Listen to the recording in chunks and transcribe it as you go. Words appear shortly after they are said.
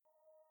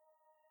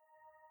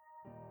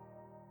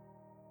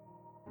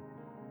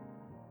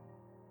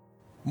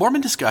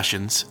Mormon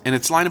Discussions and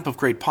its lineup of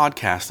great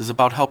podcasts is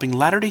about helping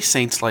Latter-day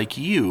Saints like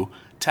you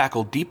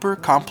tackle deeper,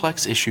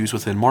 complex issues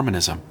within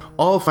Mormonism.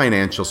 All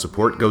financial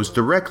support goes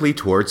directly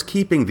towards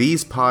keeping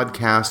these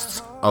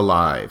podcasts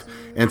alive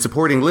and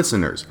supporting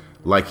listeners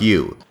like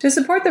you. To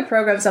support the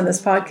programs on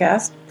this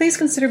podcast, please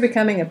consider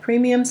becoming a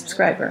premium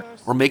subscriber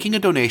or making a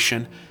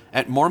donation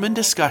at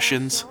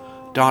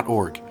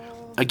mormondiscussions.org.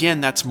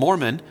 Again, that's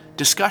Mormon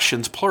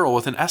Discussions, plural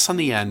with an S on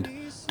the end,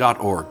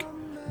 .org.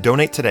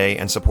 Donate today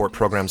and support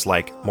programs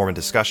like Mormon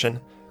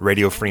Discussion,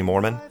 Radio Free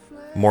Mormon,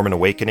 Mormon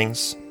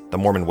Awakenings, the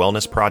Mormon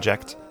Wellness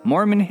Project,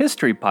 Mormon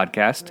History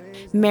Podcast,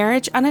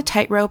 Marriage on a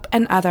Tightrope,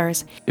 and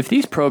others. If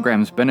these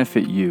programs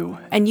benefit you,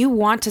 and you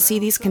want to see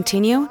these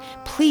continue,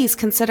 please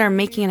consider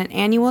making an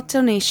annual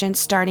donation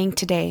starting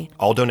today.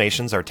 All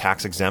donations are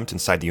tax exempt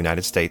inside the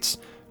United States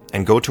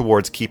and go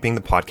towards keeping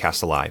the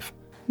podcast alive.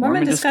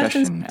 Mormon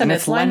Discussions and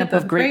its lineup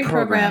of great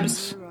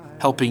programs,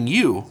 helping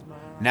you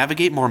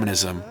navigate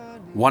Mormonism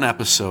one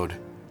episode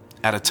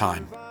at a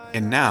time.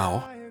 And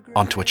now,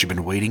 on to what you've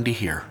been waiting to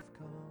hear.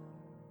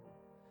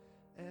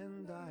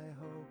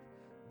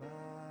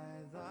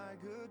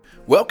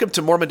 Welcome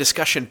to Mormon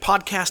Discussion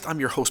Podcast.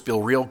 I'm your host,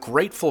 Bill Reel.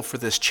 Grateful for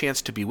this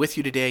chance to be with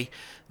you today.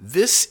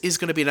 This is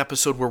going to be an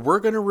episode where we're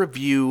going to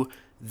review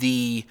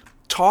the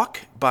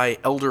talk by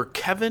Elder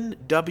Kevin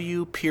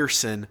W.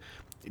 Pearson,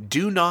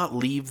 Do Not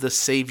Leave the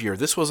Savior.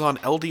 This was on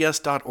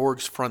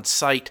LDS.org's front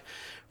site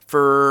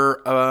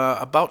for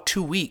about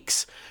 2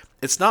 weeks.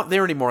 It's not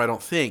there anymore, I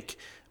don't think,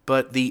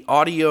 but the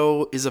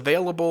audio is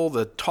available,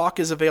 the talk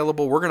is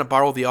available. We're going to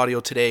borrow the audio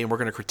today and we're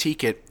going to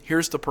critique it.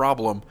 Here's the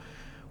problem.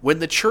 When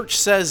the church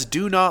says,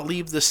 do not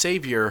leave the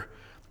Savior,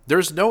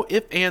 there's no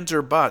ifs, ands,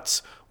 or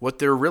buts. What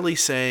they're really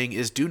saying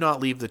is, do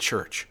not leave the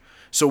church.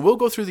 So we'll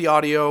go through the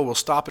audio, we'll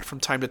stop it from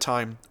time to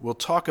time, we'll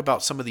talk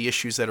about some of the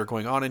issues that are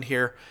going on in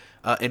here,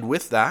 and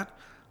with that,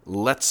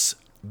 let's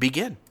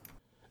begin.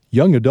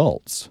 Young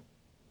adults,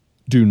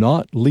 do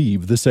not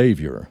leave the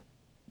Savior,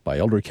 by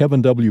Elder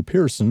Kevin W.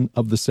 Pearson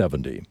of the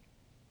 70.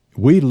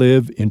 We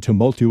live in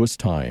tumultuous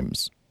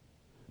times,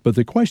 but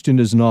the question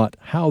is not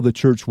how the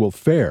church will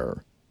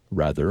fare,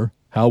 rather,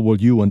 how will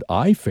you and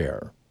I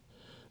fare?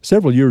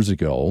 Several years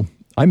ago,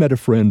 I met a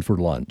friend for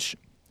lunch.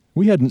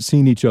 We hadn't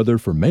seen each other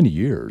for many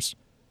years.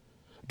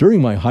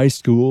 During my high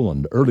school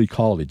and early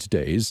college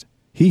days,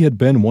 he had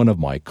been one of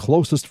my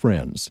closest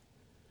friends.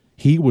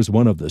 He was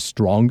one of the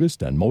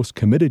strongest and most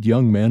committed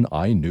young men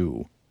I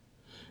knew.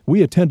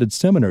 We attended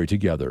seminary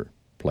together,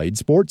 played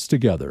sports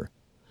together,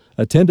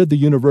 attended the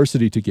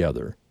university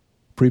together,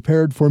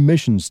 prepared for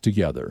missions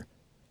together,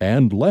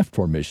 and left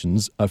for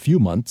missions a few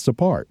months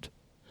apart.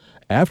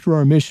 After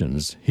our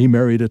missions, he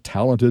married a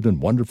talented and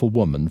wonderful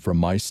woman from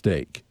my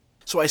stake.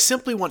 So I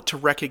simply want to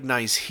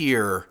recognize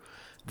here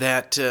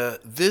that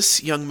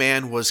this young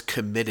man was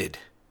committed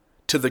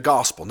to the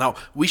gospel. Now,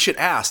 we should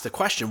ask the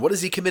question, what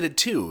is he committed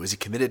to? Is he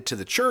committed to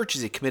the church?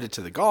 Is he committed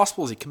to the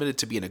gospel? Is he committed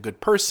to being a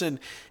good person?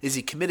 Is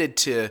he committed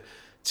to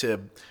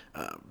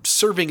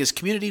serving his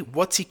community?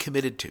 What's he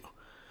committed to?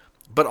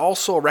 But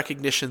also a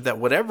recognition that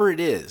whatever it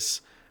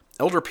is,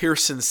 Elder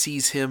Pearson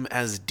sees him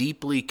as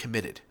deeply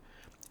committed.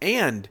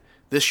 And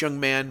this young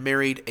man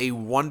married a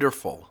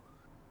wonderful,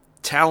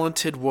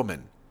 talented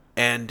woman.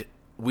 And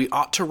we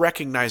ought to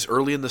recognize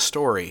early in the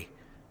story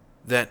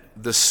that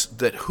this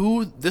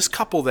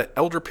couple that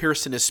Elder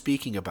Pearson is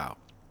speaking about,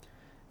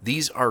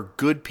 these are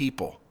good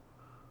people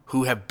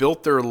who have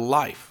built their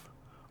life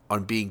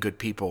on being good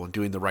people and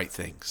doing the right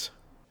things.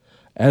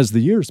 As the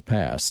years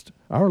passed,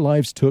 our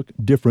lives took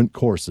different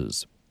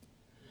courses.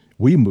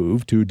 We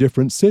moved to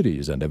different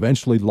cities and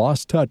eventually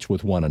lost touch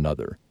with one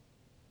another.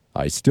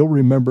 I still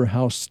remember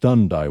how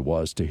stunned I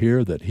was to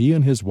hear that he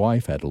and his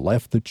wife had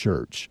left the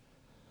church.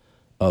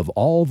 Of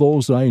all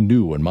those I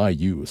knew in my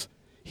youth,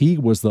 he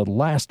was the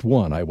last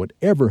one I would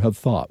ever have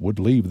thought would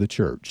leave the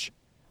church.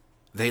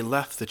 They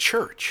left the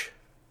church.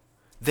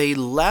 They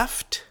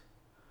left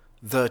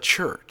the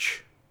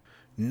church.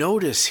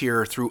 Notice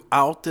here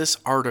throughout this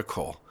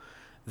article,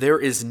 there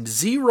is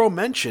zero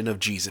mention of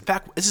Jesus. In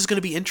fact, this is going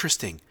to be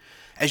interesting.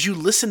 As you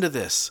listen to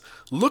this,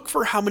 look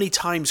for how many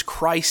times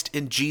Christ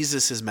and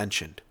Jesus is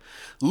mentioned.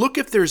 Look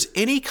if there's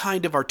any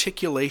kind of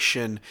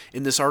articulation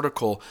in this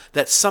article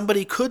that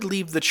somebody could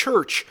leave the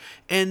church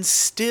and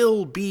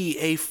still be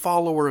a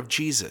follower of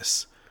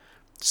Jesus.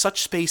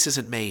 Such space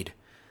isn't made.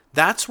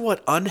 That's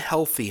what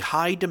unhealthy,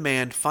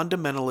 high-demand,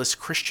 fundamentalist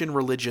Christian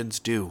religions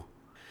do.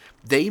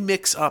 They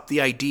mix up the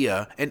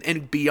idea,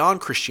 and beyond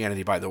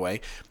Christianity, by the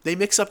way, they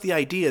mix up the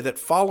idea that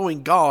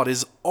following God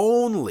is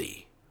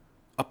only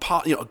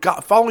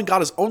following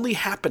God is only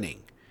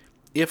happening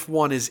if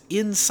one is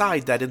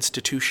inside that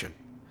institution.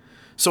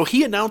 So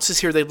he announces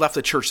here they've left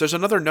the church. There's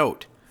another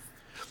note,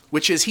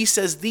 which is he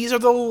says these are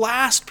the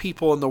last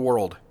people in the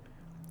world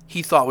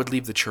he thought would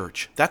leave the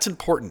church. That's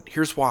important.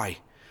 Here's why.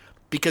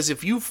 Because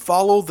if you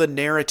follow the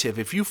narrative,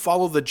 if you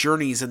follow the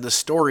journeys and the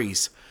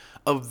stories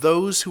of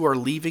those who are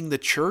leaving the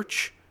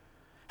church,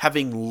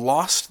 having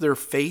lost their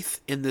faith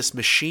in this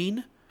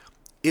machine,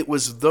 it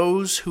was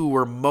those who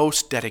were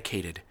most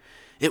dedicated.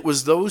 It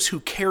was those who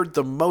cared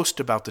the most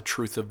about the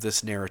truth of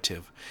this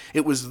narrative.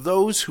 It was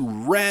those who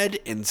read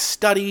and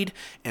studied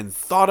and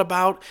thought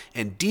about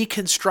and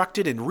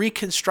deconstructed and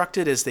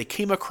reconstructed as they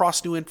came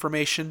across new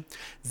information.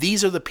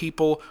 These are the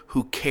people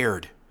who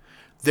cared.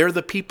 They're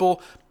the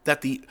people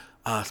that the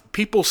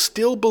people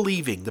still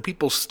believing, the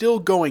people still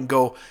going,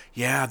 go,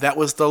 yeah, that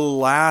was the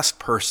last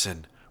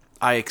person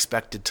I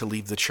expected to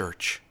leave the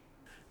church.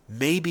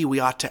 Maybe we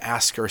ought to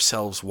ask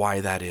ourselves why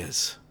that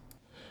is.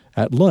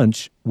 At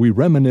lunch, we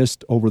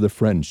reminisced over the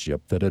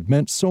friendship that had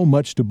meant so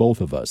much to both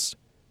of us.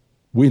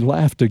 We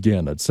laughed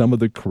again at some of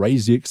the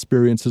crazy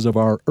experiences of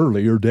our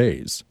earlier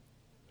days.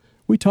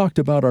 We talked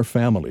about our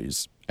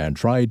families and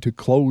tried to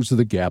close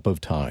the gap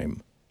of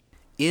time.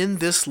 In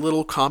this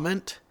little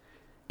comment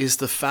is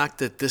the fact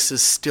that this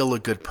is still a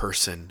good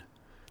person.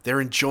 They're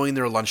enjoying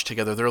their lunch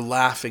together. They're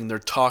laughing. They're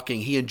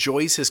talking. He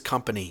enjoys his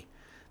company.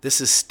 This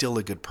is still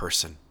a good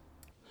person.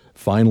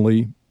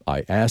 Finally,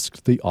 I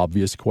asked the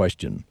obvious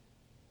question.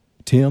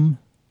 Tim,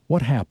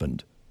 what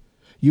happened?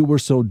 You were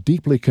so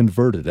deeply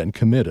converted and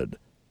committed.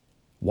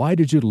 Why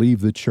did you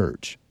leave the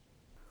church?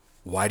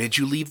 Why did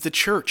you leave the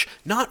church?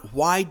 Not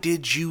why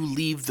did you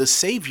leave the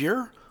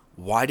Savior?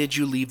 Why did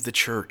you leave the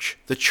church?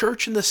 The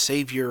church and the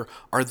Savior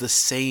are the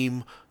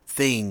same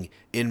thing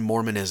in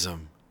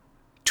Mormonism.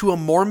 To a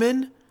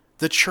Mormon,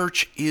 the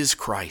church is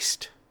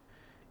Christ.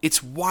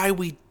 It's why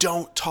we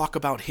don't talk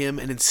about him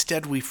and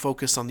instead we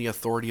focus on the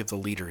authority of the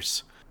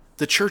leaders.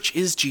 The church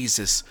is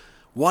Jesus.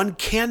 One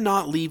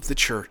cannot leave the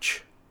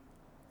church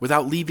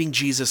without leaving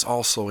Jesus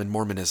also in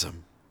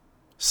Mormonism.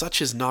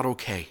 Such is not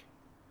okay.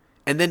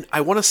 And then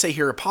I want to say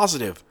here a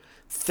positive.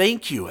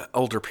 Thank you,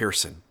 Elder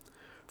Pearson,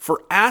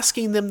 for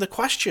asking them the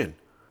question,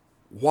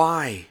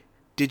 why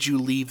did you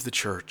leave the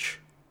church?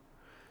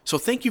 So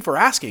thank you for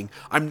asking.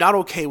 I'm not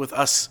okay with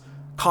us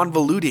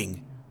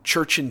convoluting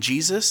church and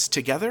Jesus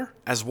together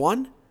as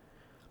one,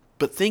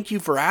 but thank you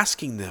for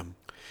asking them.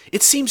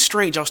 It seems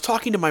strange. I was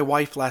talking to my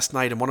wife last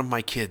night and one of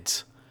my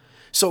kids.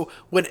 So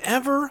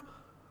whenever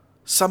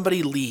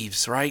somebody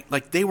leaves, right,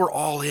 like they were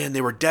all in,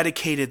 they were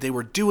dedicated, they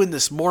were doing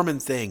this Mormon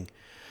thing,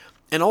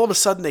 and all of a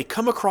sudden they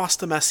come across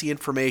the messy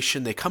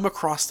information, they come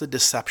across the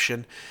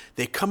deception,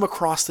 they come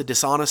across the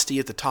dishonesty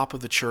at the top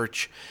of the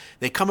church,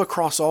 they come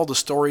across all the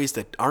stories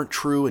that aren't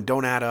true and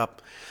don't add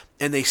up,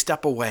 and they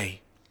step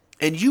away.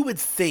 And you would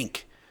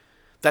think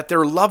that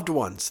their loved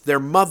ones, their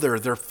mother,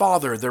 their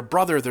father, their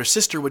brother, their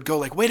sister would go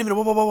like, wait a minute,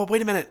 whoa,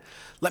 wait a minute.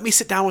 Let me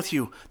sit down with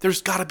you.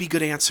 There's got to be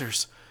good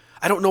answers.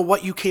 I don't know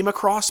what you came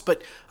across,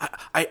 but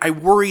I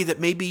worry that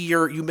maybe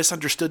you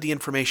misunderstood the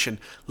information.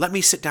 Let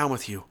me sit down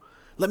with you.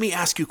 Let me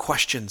ask you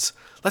questions.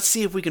 Let's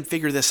see if we can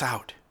figure this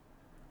out.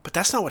 But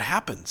that's not what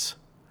happens.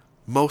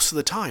 Most of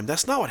the time,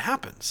 that's not what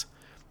happens.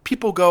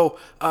 People go,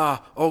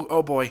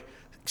 oh boy,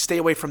 stay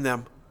away from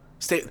them.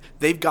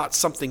 They've got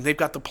something. They've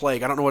got the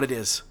plague. I don't know what it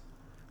is.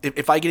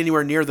 If I get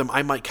anywhere near them,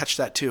 I might catch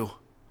that too.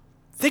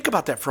 Think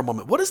about that for a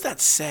moment. What does that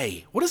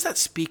say? What does that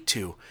speak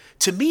to?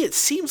 To me, it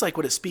seems like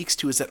what it speaks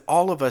to is that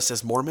all of us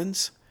as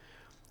Mormons,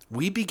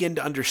 we begin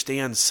to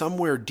understand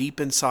somewhere deep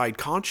inside,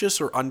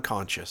 conscious or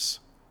unconscious,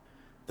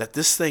 that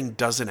this thing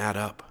doesn't add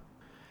up.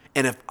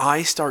 And if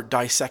I start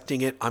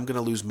dissecting it, I'm going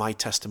to lose my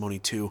testimony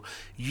too.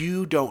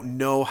 You don't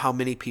know how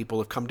many people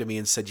have come to me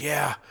and said,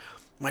 yeah,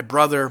 my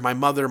brother, my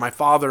mother, my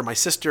father, my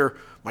sister,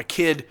 my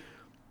kid,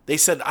 they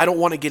said, I don't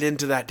want to get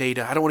into that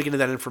data. I don't want to get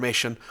into that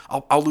information.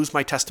 I'll lose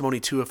my testimony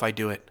too if I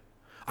do it.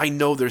 I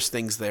know there's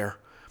things there.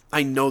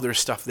 I know there's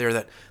stuff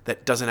there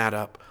that doesn't add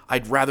up.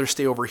 I'd rather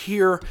stay over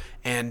here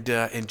and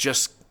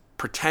just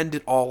pretend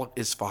it all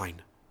is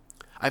fine.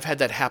 I've had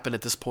that happen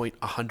at this point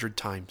 100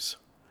 times.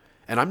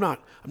 And I'm not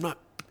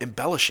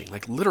embellishing.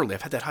 Like literally,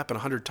 I've had that happen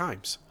 100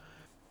 times.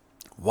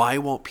 Why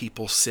won't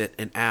people sit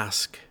and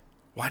ask,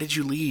 why did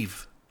you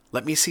leave?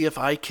 Let me see if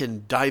I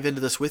can dive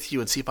into this with you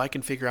and see if I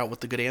can figure out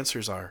what the good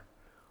answers are.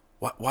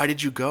 Why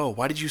did you go?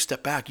 Why did you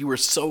step back? You were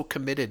so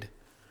committed.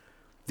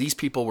 These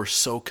people were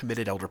so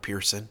committed, Elder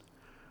Pearson.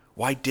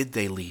 Why did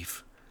they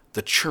leave?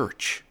 The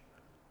church.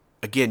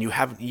 Again, you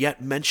haven't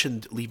yet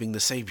mentioned leaving the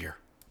Savior.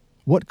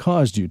 What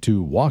caused you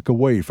to walk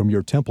away from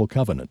your temple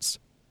covenants?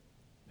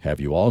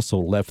 Have you also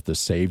left the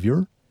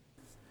Savior?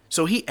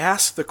 So he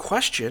asked the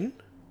question,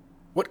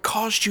 what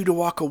caused you to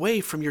walk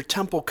away from your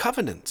temple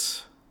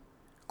covenants?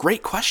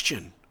 Great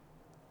question,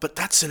 but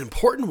that's an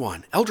important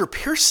one. Elder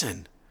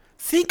Pearson,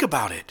 think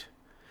about it.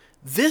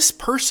 This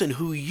person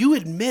who you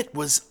admit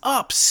was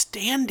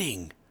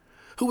upstanding,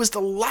 who was the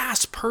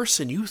last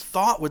person you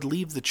thought would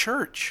leave the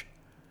church,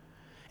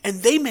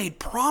 and they made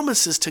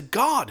promises to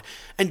God,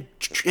 and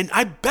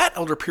I bet,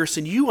 Elder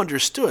Pearson, you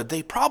understood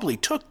they probably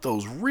took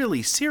those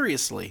really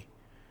seriously,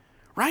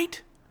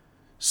 right?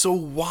 So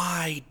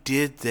why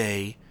did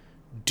they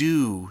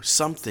do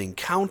something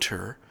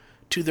counter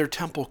to their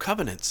temple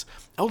covenants?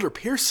 Elder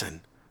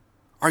Pearson,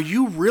 are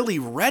you really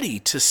ready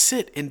to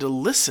sit and to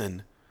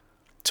listen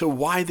to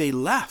why they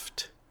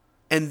left?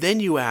 And then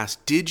you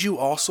ask, did you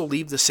also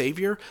leave the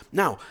Savior?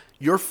 Now,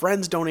 your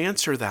friends don't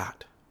answer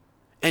that.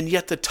 And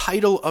yet the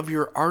title of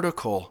your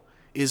article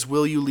is,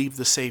 Will You Leave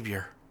the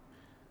Savior?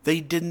 They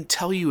didn't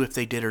tell you if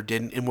they did or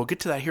didn't, and we'll get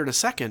to that here in a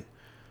second.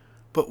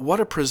 But what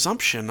a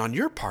presumption on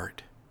your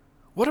part.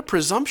 What a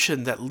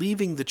presumption that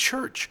leaving the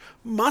church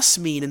must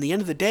mean, in the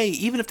end of the day,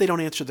 even if they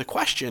don't answer the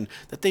question,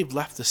 that they've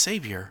left the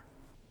Savior.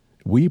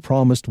 We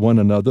promised one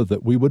another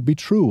that we would be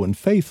true and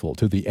faithful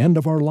to the end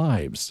of our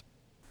lives.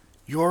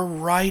 You're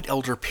right,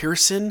 Elder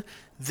Pearson.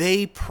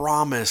 They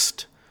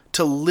promised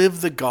to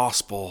live the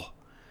gospel.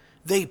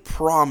 They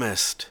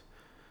promised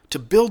to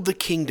build the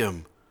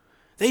kingdom.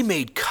 They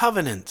made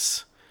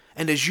covenants.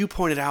 And as you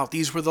pointed out,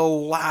 these were the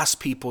last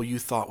people you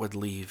thought would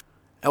leave.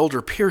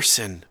 Elder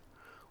Pearson,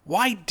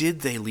 why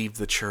did they leave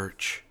the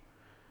church?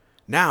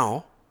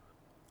 Now,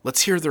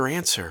 let's hear their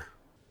answer.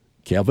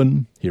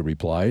 Kevin, he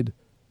replied,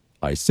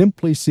 I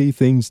simply see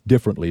things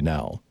differently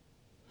now.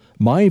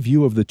 My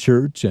view of the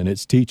church and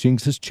its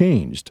teachings has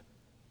changed.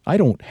 I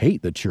don't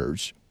hate the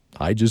church.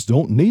 I just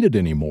don't need it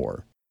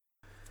anymore.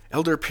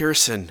 Elder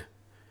Pearson,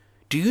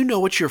 do you know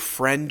what your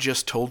friend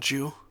just told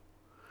you?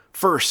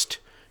 First,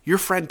 your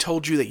friend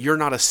told you that you're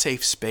not a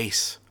safe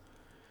space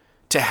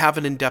to have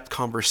an in-depth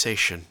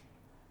conversation.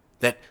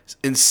 That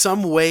in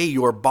some way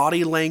your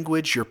body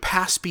language, your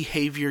past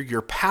behavior,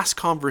 your past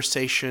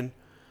conversation,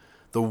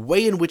 the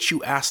way in which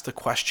you asked the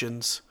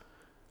questions,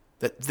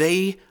 that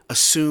they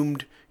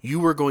assumed you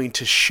were going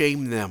to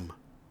shame them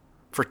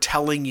for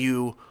telling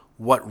you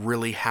what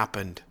really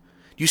happened.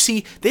 You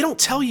see, they don't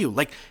tell you,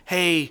 like,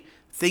 hey,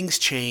 things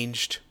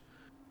changed.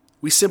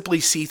 We simply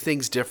see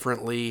things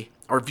differently.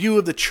 Our view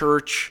of the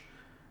church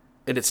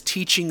and its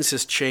teachings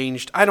has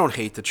changed. I don't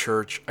hate the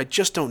church. I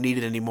just don't need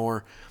it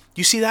anymore.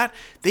 You see that?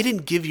 They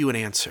didn't give you an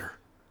answer.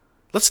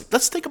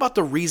 Let's think about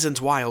the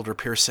reasons why, Elder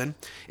Pearson.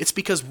 It's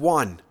because,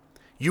 one,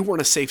 you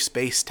weren't a safe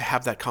space to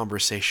have that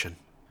conversation.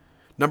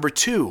 Number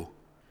two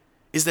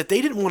is that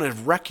they didn't want to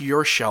wreck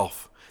your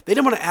shelf. They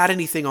didn't want to add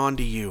anything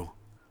onto you.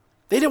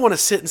 They didn't want to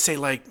sit and say,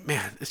 like,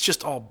 man, it's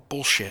just all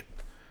bullshit.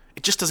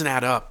 It just doesn't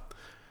add up.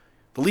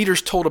 The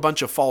leaders told a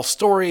bunch of false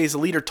stories. The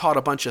leader taught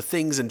a bunch of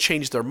things and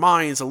changed their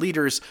minds. The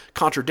leaders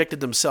contradicted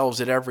themselves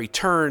at every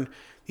turn.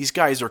 These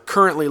guys are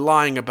currently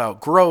lying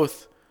about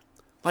growth.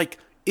 Like,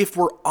 if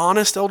we're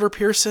honest, Elder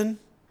Pearson,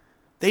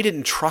 they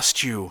didn't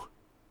trust you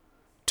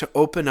to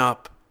open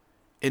up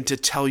and to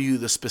tell you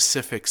the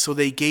specifics. So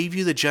they gave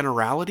you the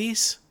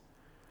generalities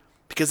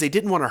because they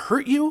didn't want to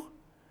hurt you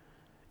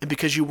and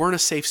because you weren't a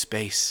safe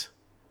space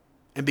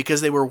and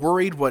because they were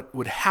worried what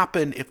would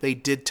happen if they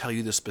did tell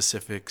you the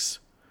specifics.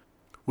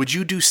 Would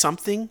you do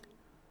something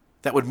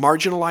that would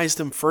marginalize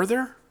them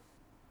further?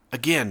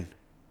 Again,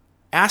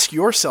 ask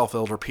yourself,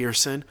 Elder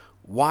Pearson,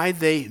 why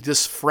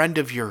this friend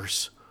of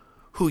yours,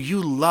 who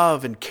you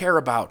love and care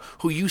about,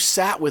 who you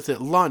sat with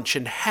at lunch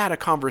and had a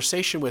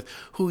conversation with,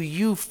 who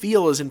you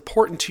feel is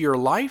important to your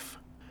life,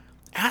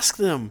 ask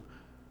them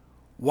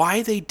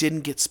why they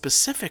didn't get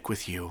specific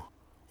with you.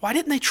 Why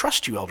didn't they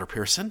trust you, Elder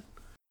Pearson?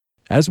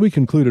 As we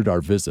concluded our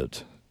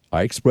visit,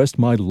 I expressed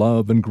my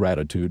love and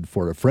gratitude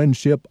for a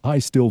friendship I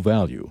still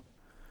value.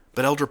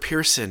 But Elder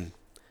Pearson,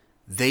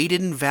 they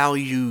didn't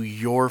value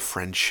your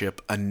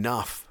friendship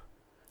enough.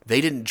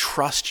 They didn't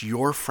trust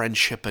your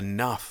friendship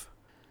enough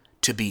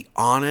to be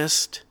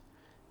honest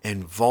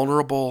and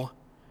vulnerable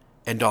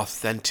and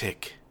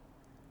authentic.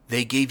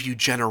 They gave you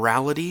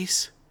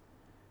generalities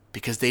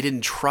because they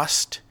didn't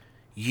trust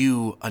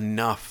you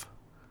enough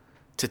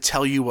to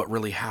tell you what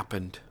really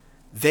happened.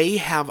 They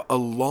have a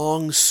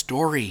long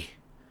story.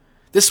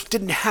 This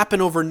didn't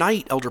happen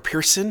overnight, Elder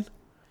Pearson.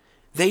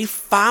 They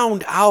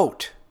found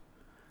out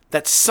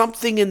that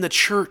something in the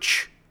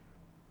church,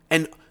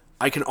 and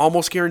I can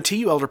almost guarantee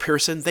you, Elder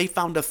Pearson, they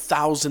found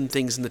 1,000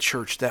 things in the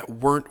church that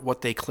weren't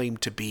what they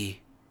claimed to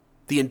be.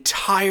 The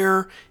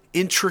entire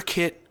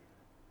intricate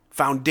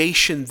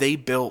foundation they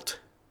built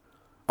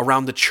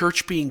around the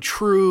church being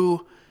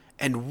true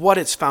and what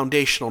its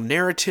foundational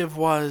narrative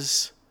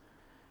was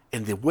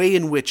and the way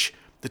in which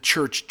the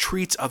church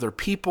treats other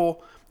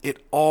people,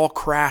 it all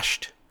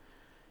crashed.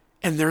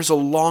 And there's a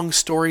long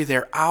story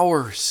there,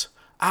 hours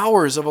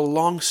of a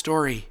long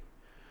story.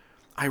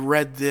 I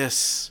read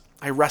this.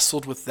 I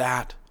wrestled with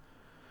that.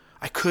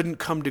 I couldn't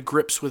come to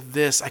grips with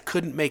this. I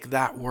couldn't make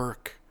that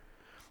work.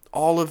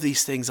 All of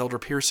these things, Elder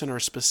Pearson, are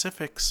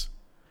specifics.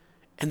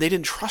 And they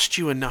didn't trust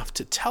you enough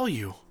to tell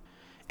you.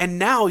 And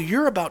now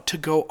you're about to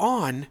go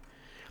on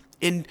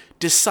and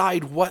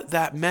decide what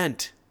that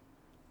meant,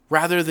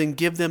 rather than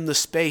give them the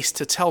space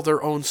to tell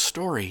their own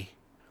story.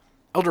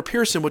 Elder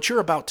Pearson, what you're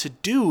about to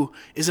do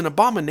is an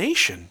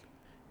abomination.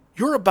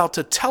 You're about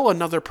to tell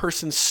another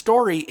person's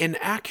story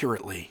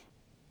inaccurately.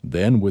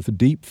 Then, with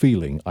deep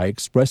feeling, I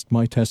expressed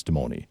my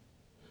testimony.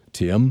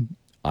 Tim,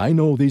 I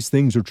know these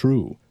things are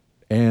true,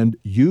 and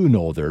you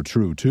know they're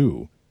true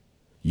too.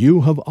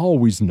 You have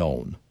always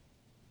known.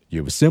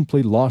 You've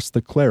simply lost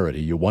the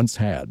clarity you once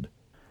had.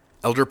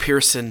 Elder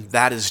Pearson,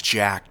 that is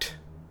jacked.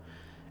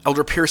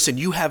 Elder Pearson,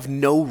 you have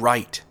no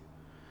right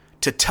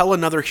to tell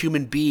another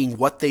human being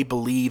what they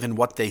believe and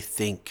what they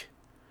think.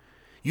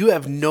 You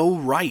have no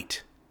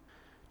right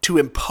to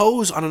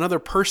impose on another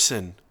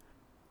person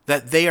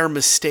that they are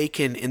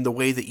mistaken in the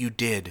way that you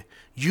did.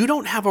 You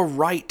don't have a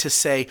right to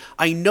say,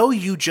 I know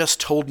you just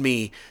told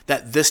me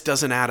that this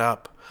doesn't add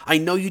up. I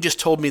know you just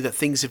told me that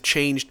things have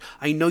changed.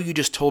 I know you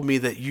just told me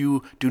that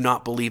you do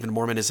not believe in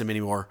Mormonism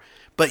anymore,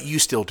 but you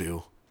still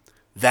do.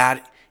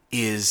 That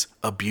is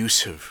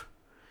abusive.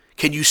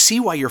 Can you see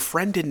why your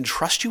friend didn't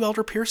trust you,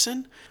 Elder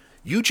Pearson?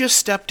 You just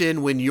stepped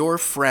in when your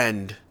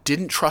friend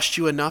didn't trust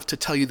you enough to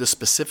tell you the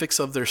specifics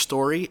of their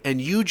story,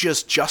 and you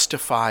just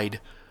justified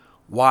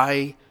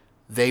why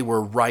they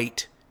were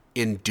right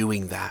in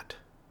doing that.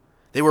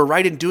 They were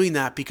right in doing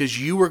that because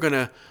you were going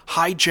to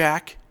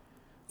hijack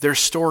their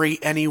story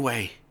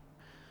anyway.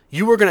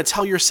 You were going to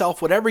tell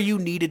yourself whatever you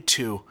needed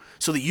to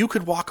so that you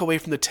could walk away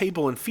from the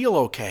table and feel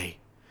okay.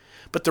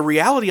 But the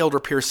reality, Elder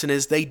Pearson,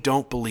 is they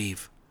don't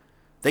believe.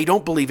 They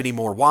don't believe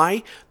anymore.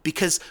 Why?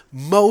 Because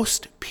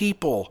most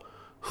people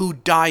who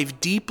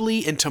dive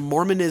deeply into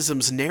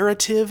Mormonism's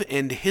narrative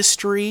and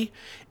history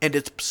and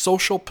its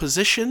social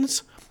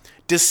positions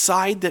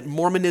decide that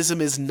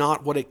Mormonism is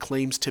not what it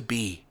claims to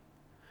be.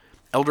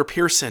 Elder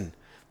Pearson,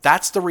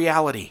 that's the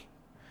reality.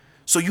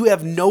 So you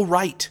have no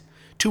right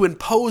to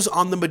impose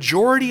on the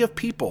majority of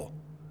people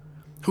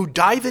who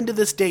dive into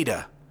this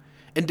data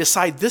and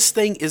decide this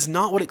thing is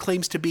not what it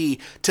claims to be,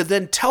 to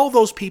then tell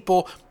those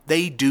people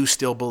they do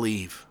still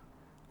believe.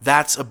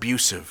 That's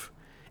abusive.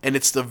 And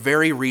it's the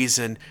very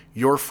reason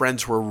your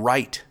friends were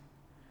right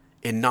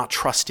in not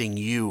trusting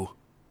you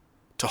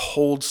to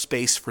hold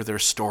space for their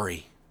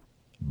story.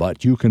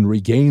 But you can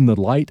regain the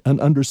light and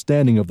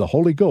understanding of the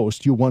Holy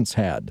Ghost you once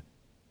had.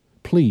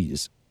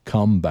 Please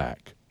come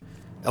back.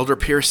 Elder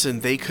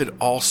Pearson, they could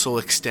also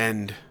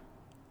extend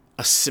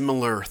a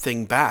similar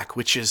thing back,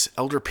 which is,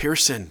 Elder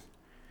Pearson,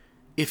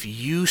 if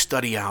you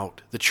study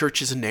out the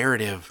church's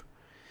narrative,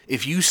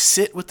 if you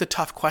sit with the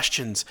tough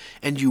questions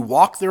and you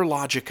walk their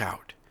logic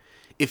out,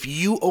 if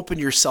you open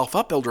yourself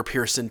up, Elder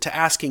Pearson, to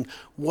asking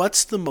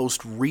what's the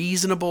most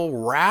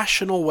reasonable,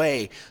 rational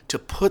way to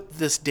put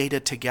this data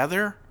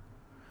together,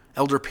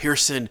 Elder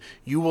Pearson,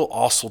 you will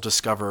also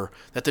discover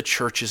that the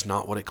church is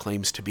not what it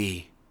claims to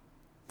be.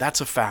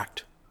 That's a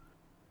fact.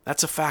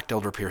 That's a fact,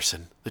 Elder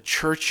Pearson. The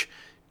church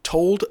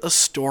told a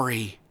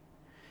story,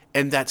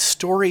 and that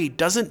story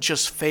doesn't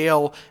just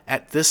fail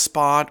at this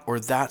spot or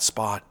that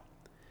spot.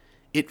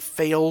 It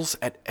fails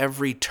at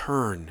every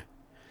turn.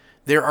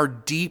 There are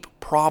deep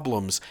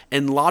problems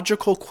and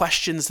logical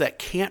questions that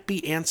can't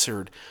be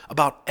answered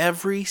about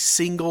every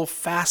single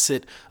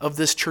facet of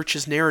this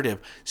church's narrative.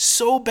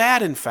 So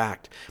bad, in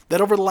fact,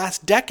 that over the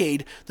last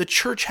decade, the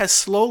church has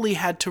slowly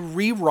had to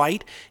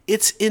rewrite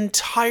its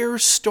entire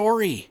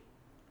story.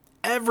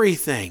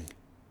 Everything.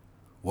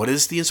 What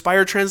is the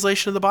inspired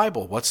translation of the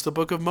Bible? What's the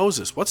book of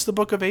Moses? What's the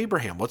book of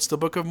Abraham? What's the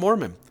book of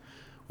Mormon?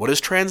 What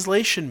does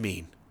translation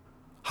mean?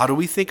 How do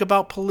we think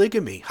about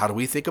polygamy? How do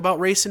we think about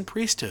race and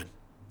priesthood?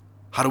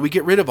 How do we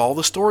get rid of all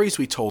the stories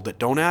we told that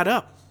don't add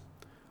up?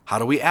 How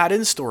do we add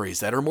in stories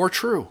that are more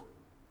true?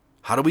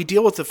 How do we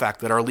deal with the fact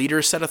that our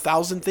leaders said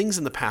 1,000 things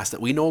in the past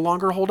that we no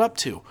longer hold up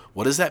to?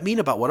 What does that mean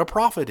about what a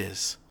prophet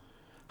is?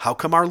 How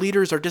come our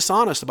leaders are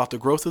dishonest about the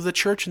growth of the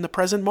church in the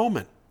present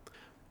moment?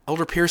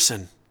 Elder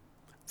Pearson,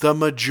 the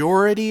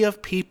majority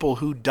of people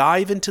who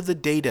dive into the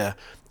data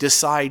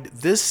decide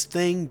this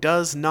thing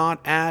does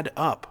not add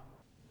up.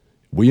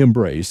 We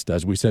embraced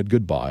as we said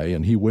goodbye,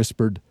 and he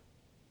whispered,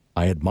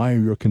 I admire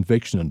your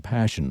conviction and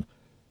passion,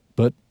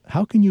 but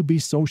how can you be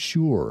so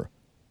sure?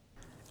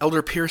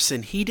 Elder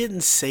Pearson, he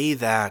didn't say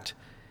that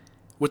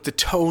with the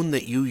tone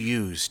that you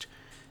used.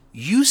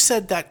 You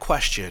said that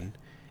question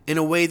in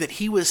a way that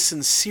he was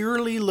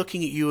sincerely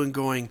looking at you and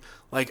going,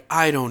 like,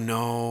 I don't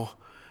know.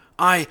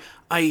 I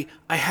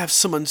have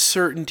some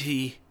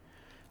uncertainty.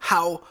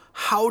 How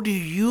do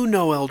you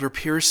know, Elder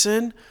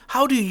Pearson?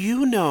 How do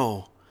you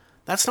know?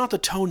 That's not the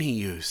tone he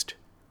used.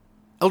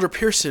 Elder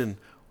Pearson,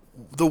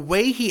 the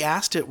way he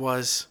asked it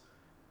was,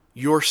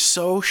 you're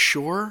so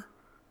sure,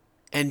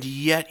 and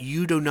yet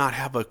you do not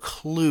have a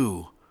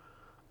clue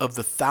of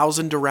the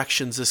 1,000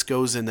 directions this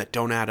goes in that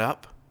don't add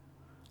up?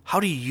 How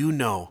do you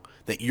know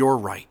that you're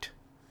right?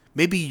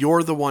 Maybe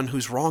you're the one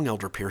who's wrong,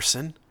 Elder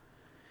Pearson.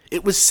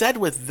 It was said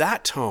with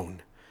that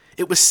tone.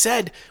 It was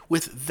said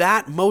with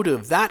that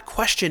motive, that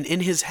question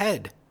in his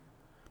head.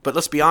 But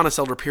let's be honest,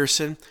 Elder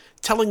Pearson,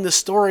 telling the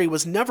story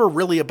was never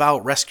really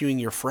about rescuing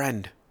your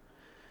friend.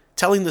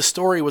 Telling the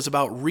story was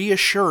about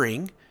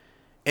reassuring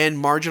and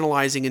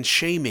marginalizing and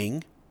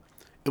shaming.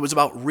 It was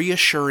about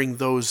reassuring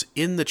those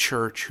in the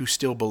church who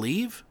still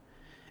believe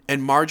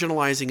and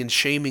marginalizing and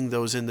shaming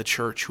those in the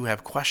church who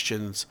have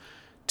questions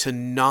to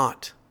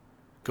not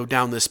go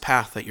down this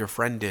path that your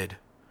friend did,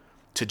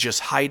 to just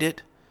hide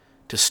it,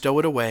 to stow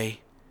it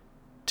away,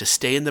 to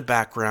stay in the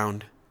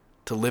background,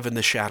 to live in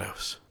the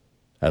shadows.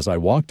 As I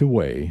walked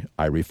away,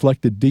 I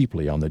reflected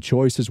deeply on the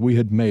choices we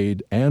had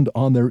made and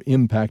on their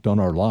impact on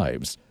our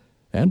lives,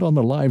 and on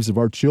the lives of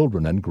our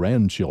children and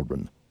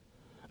grandchildren.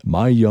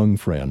 My young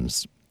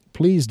friends,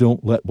 please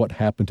don't let what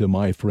happened to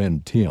my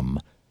friend Tim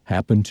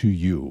happen to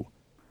you.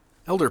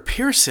 Elder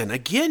Pearson,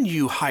 again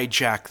you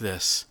hijack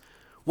this.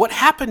 What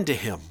happened to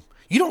him?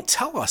 You don't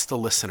tell us, the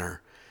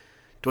listener.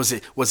 Was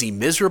he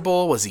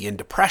miserable? Was he in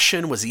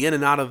depression? Was he in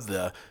and out of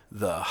the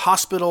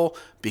hospital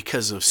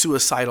because of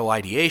suicidal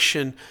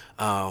ideation?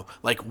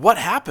 What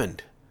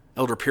happened,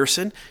 Elder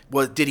Pearson?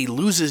 Did he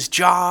lose his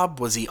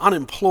job? Was he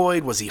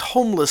unemployed? Was he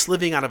homeless,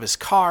 living out of his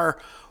car?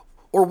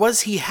 Or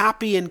was he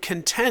happy and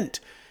content?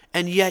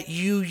 And yet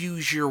you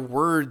use your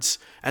words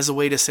as a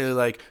way to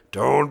say,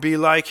 don't be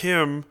like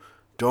him.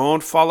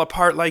 Don't fall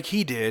apart like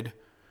he did.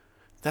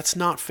 That's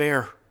not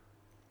fair.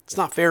 It's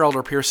not fair,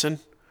 Elder Pearson.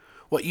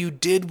 What you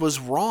did was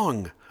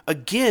wrong.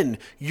 Again,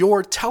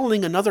 you're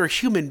telling another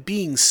human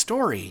being's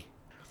story.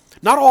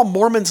 Not all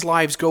Mormons'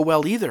 lives go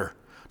well either.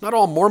 Not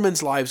all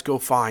Mormons' lives go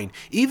fine.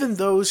 Even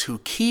those who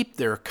keep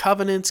their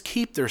covenants,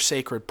 keep their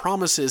sacred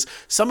promises,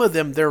 some of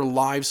them, their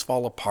lives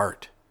fall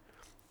apart.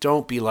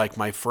 Don't be like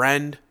my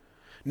friend.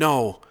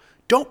 No,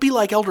 don't be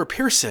like Elder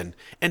Pearson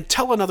and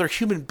tell another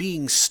human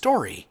being's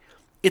story.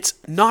 It's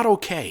not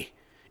okay.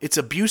 It's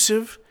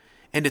abusive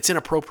and it's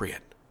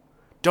inappropriate.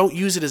 Don't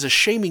use it as a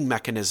shaming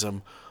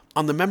mechanism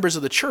on the members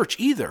of the church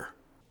either.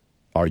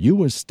 Are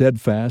you as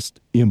steadfast,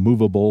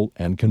 immovable,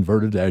 and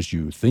converted as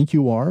you think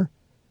you are?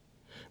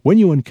 When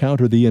you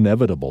encounter the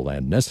inevitable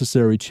and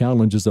necessary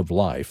challenges of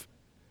life,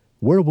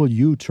 where will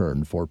you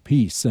turn for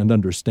peace and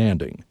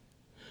understanding?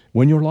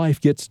 When your life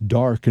gets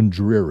dark and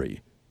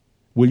dreary,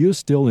 will you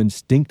still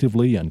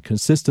instinctively and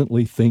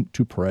consistently think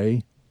to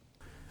pray?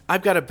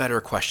 I've got a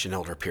better question,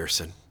 Elder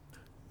Pearson.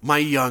 My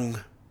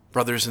young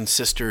brothers and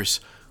sisters,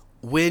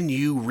 when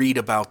you read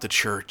about the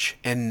church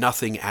and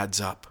nothing adds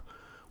up,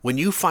 when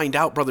you find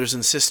out, brothers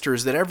and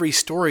sisters, that every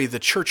story the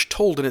church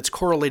told in its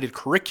correlated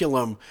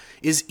curriculum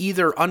is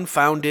either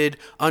unfounded,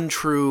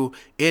 untrue,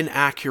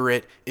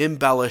 inaccurate,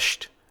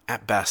 embellished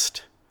at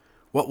best,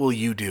 what will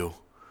you do?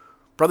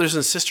 Brothers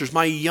and sisters,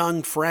 my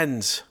young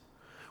friends,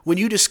 when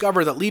you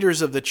discover that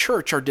leaders of the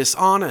church are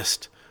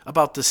dishonest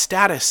about the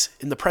status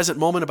in the present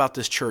moment about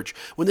this church,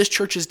 when this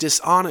church is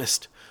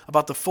dishonest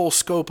about the full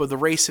scope of the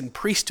race and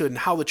priesthood and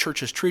how the church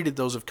has treated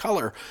those of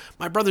color,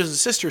 my brothers and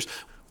sisters,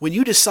 when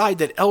you decide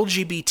that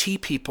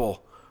LGBT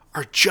people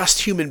are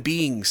just human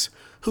beings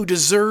who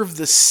deserve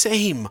the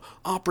same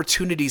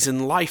opportunities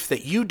in life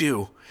that you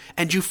do,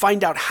 and you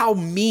find out how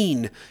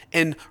mean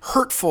and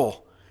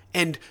hurtful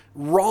and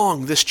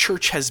wrong this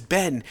church has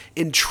been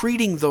in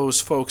treating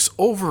those folks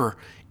over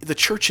the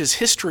church's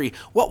history,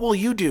 what will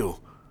you do,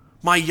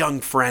 my young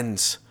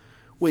friends,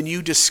 when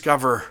you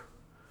discover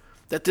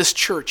that this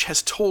church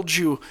has told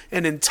you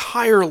an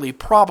entirely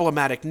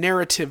problematic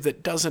narrative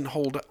that doesn't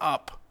hold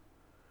up?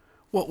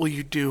 What will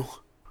you do?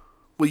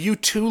 Will you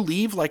too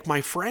leave like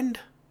my friend?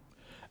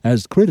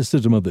 As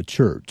criticism of the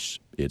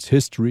church, its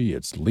history,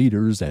 its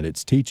leaders, and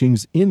its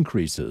teachings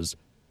increases,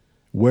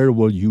 where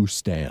will you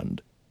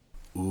stand?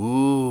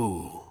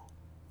 Ooh,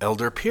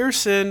 Elder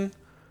Pearson,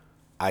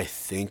 I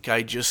think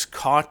I just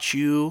caught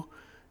you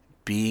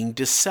being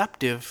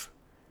deceptive.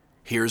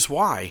 Here's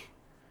why.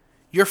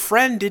 Your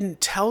friend didn't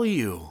tell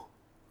you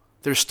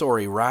their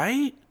story,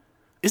 right?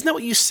 Isn't that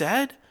what you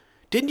said?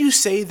 Didn't you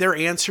say their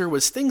answer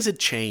was things had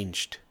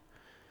changed?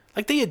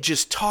 Like they had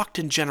just talked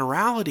in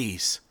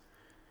generalities.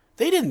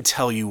 They didn't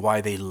tell you why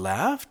they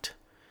left.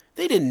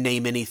 They didn't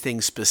name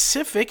anything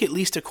specific, at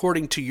least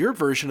according to your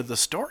version of the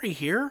story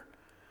here.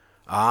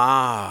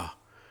 Ah,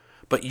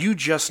 but you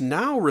just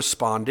now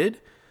responded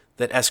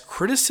that as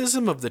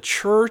criticism of the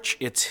church,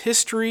 its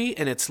history,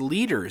 and its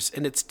leaders,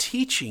 and its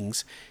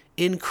teachings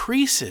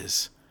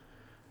increases.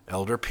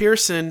 Elder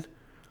Pearson,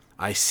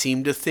 I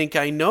seem to think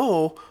I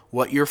know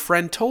what your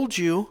friend told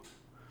you,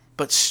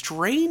 but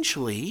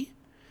strangely,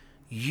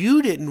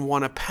 you didn't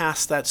want to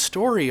pass that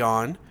story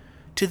on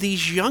to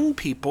these young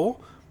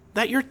people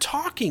that you're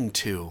talking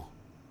to.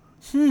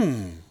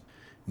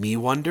 Me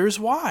wonders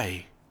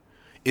why.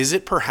 Is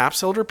it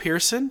perhaps, Elder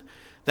Pearson,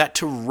 that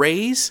to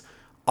raise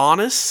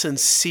honest,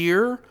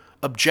 sincere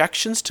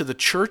objections to the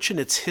church and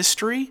its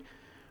history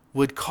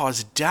would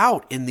cause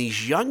doubt in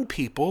these young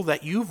people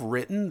that you've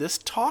written this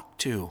talk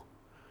to?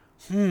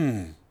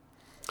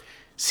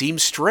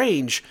 Seems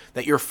strange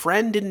that your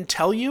friend didn't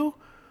tell you,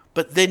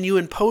 but then you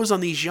impose on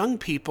these young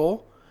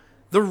people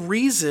the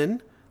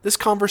reason this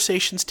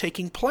conversation's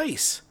taking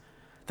place.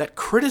 That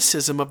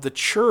criticism of the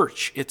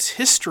church, its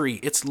history,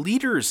 its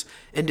leaders,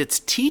 and its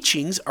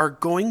teachings are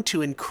going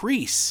to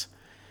increase.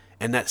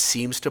 And that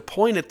seems to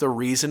point at the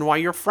reason why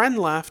your friend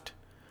left.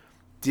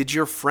 Did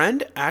your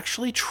friend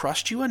actually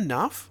trust you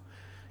enough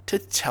to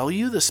tell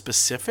you the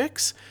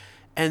specifics?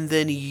 And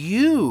then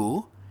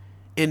you,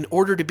 in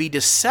order to be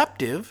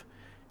deceptive,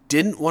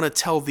 didn't want to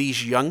tell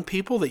these young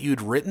people that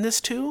you'd written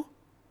this to?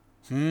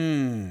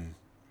 Me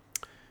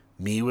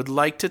would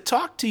like to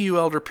talk to you,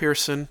 Elder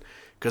Pearson,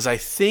 because I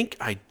think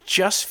I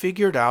just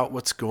figured out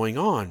what's going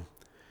on.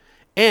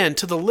 And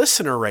to the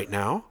listener right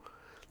now,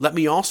 let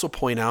me also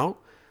point out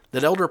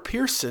that Elder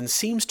Pearson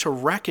seems to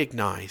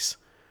recognize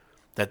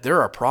that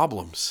there are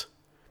problems,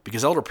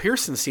 because Elder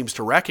Pearson seems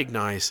to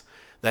recognize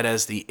that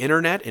as the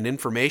internet and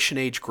information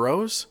age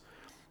grows,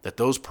 that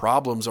those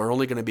problems are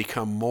only going to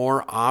become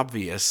more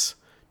obvious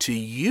to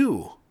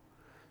you.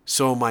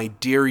 So, my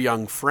dear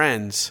young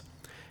friends,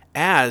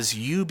 as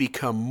you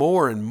become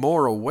more and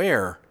more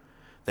aware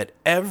that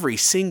every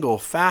single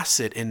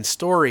facet and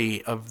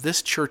story of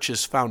this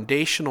church's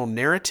foundational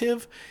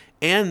narrative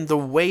and the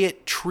way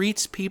it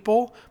treats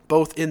people,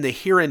 both in the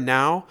here and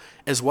now,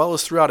 as well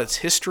as throughout its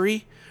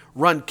history,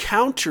 run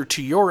counter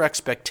to your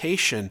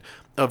expectation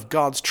of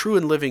God's true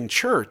and living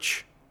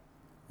church,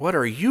 what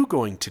are you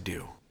going to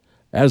do?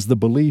 As the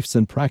beliefs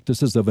and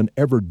practices of an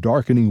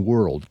ever-darkening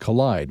world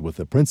collide with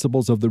the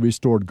principles of the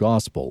restored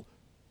gospel,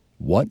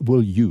 what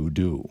will you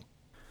do?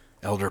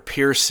 Elder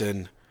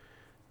Pearson,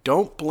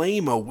 don't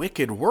blame a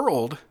wicked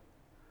world.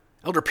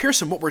 Elder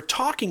Pearson, what we're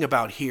talking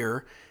about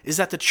here is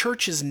that the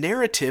church's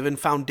narrative and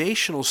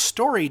foundational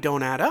story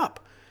don't add up.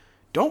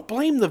 Don't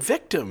blame the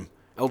victim,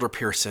 Elder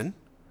Pearson.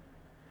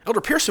 Elder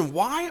Pearson,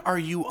 why are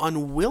you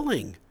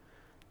unwilling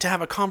to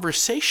have a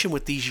conversation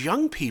with these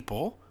young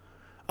people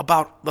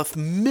about the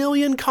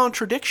million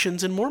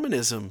contradictions in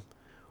Mormonism?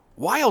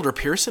 Why, Elder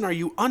Pearson, are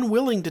you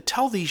unwilling to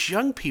tell these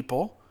young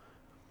people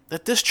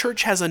that this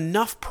church has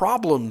enough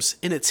problems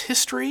in its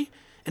history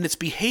and its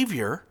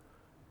behavior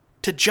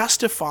to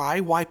justify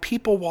why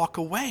people walk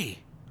away?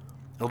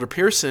 Elder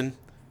Pearson,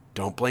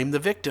 don't blame the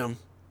victim.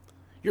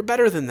 You're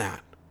better than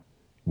that.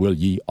 Will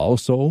ye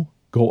also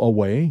go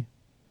away?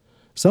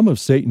 Some of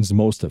Satan's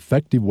most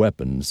effective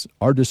weapons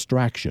are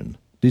distraction,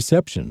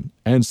 deception,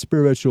 and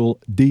spiritual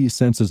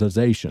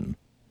desensitization.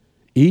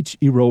 Each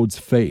erodes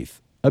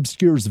faith,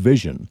 obscures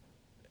vision,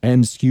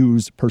 and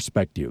skews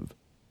perspective.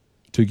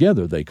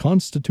 Together they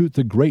constitute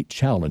the great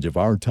challenge of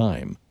our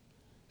time.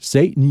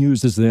 Satan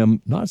uses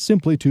them not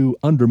simply to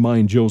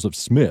undermine Joseph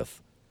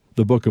Smith,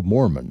 the Book of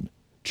Mormon,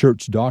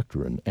 church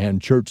doctrine,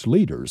 and church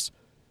leaders,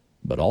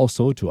 but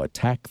also to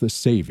attack the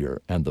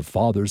Savior and the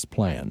Father's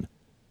plan.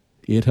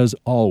 It has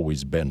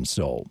always been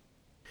so.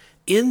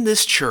 In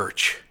this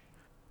church,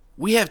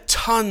 we have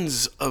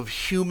tons of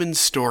human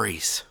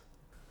stories.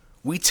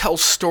 We tell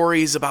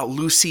stories about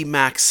Lucy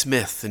Mack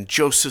Smith and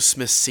Joseph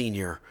Smith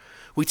Sr.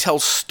 We tell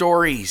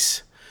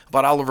stories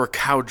about Oliver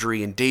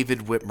Cowdery and David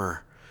Whitmer.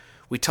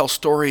 We tell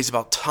stories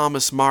about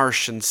Thomas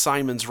Marsh and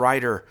Simons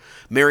Ryder,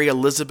 Mary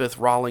Elizabeth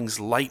Rawlings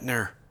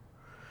Lightner,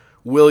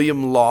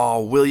 William Law,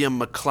 William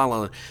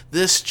McClellan.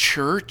 This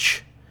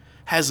church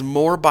has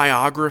more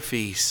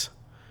biographies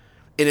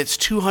in its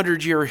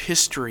 200-year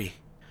history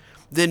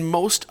than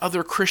most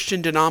other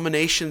Christian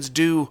denominations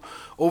do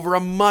over a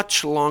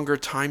much longer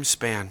time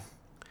span.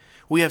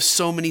 We have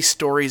so many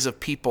stories of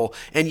people,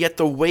 and yet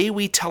the way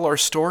we tell our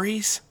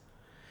stories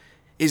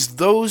is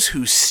those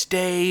who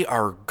stay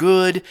are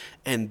good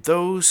and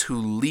those who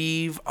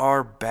leave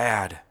are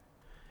bad.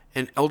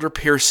 And Elder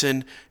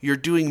Pearson, you're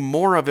doing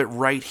more of it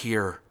right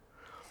here.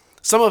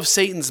 Some of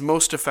Satan's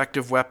most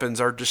effective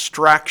weapons are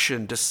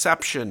distraction,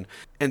 deception,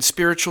 and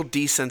spiritual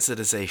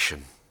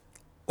desensitization.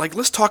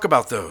 Let's talk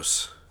about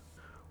those.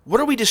 What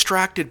are we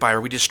distracted by?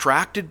 Are we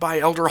distracted by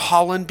Elder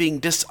Holland being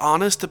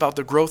dishonest about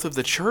the growth of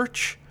the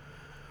church?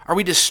 Are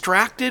we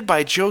distracted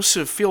by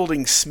Joseph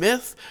Fielding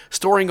Smith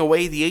storing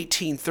away the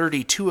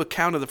 1832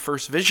 account of the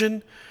first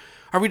vision?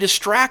 Are we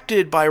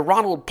distracted by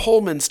Ronald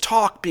Pullman's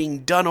talk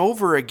being done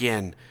over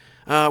again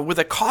with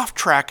a cough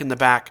track in the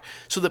back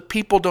so that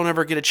people don't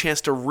ever get a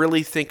chance to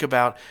really think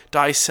about,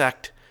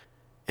 dissect,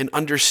 and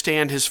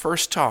understand his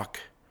first talk?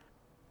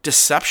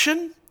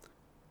 Deception?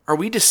 Are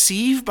we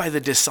deceived by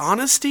the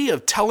dishonesty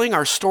of telling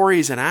our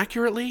stories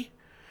inaccurately?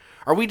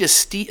 Are we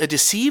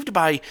deceived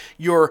by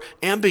your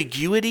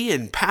ambiguity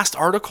in past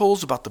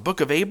articles about the Book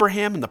of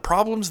Abraham and the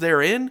problems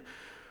therein?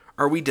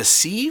 Are we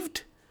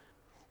deceived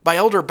by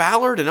Elder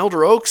Ballard and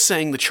Elder Oaks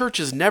saying the church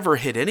has never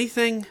hid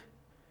anything?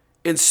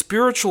 In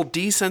spiritual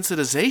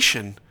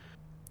desensitization,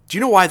 do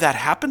you know why that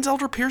happens,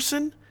 Elder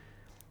Pearson?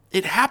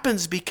 It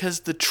happens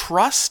because the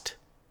trust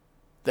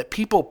that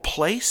people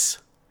place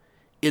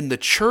in the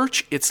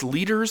church, its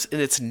leaders,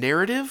 and its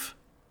narrative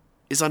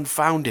is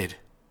unfounded.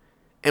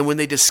 And when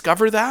they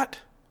discover that,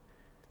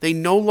 they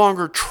no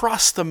longer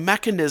trust the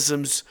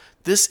mechanisms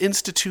this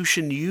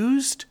institution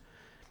used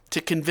to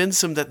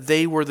convince them that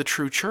they were the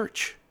true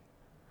church.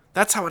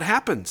 That's how it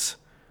happens.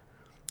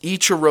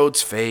 Each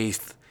erodes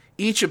faith.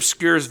 Each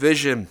obscures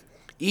vision.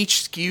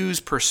 Each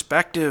skews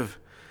perspective.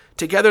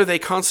 Together they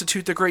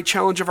constitute the great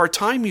challenge of our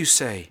time, you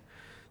say.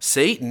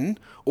 Satan,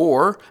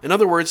 or, in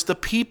other words, the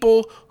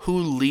people who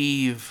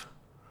leave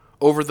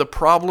over the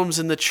problems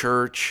in the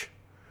church,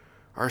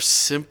 are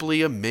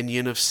simply a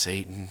minion of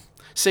Satan.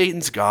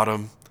 Satan's got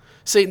them.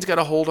 Satan's got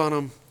a hold on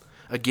them.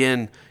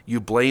 Again, you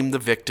blame the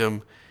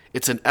victim.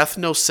 It's an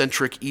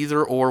ethnocentric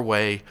either-or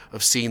way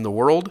of seeing the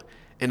world,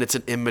 and it's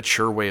an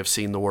immature way of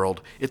seeing the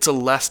world. It's a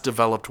less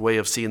developed way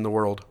of seeing the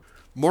world.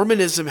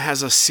 Mormonism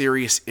has a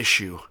serious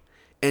issue,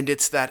 and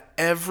it's that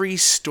every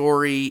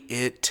story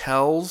it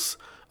tells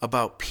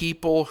about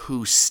people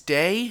who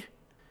stay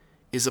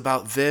is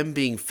about them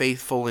being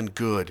faithful and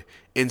good,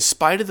 in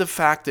spite of the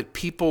fact that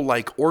people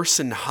like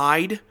Orson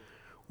Hyde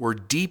were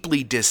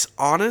deeply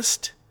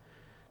dishonest,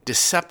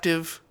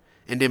 deceptive,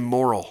 and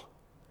immoral.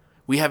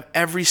 We have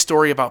every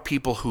story about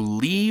people who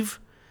leave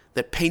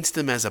that paints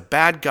them as a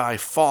bad guy,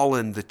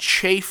 fallen, the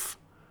chaff,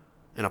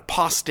 an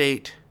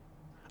apostate,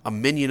 a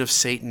minion of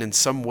Satan in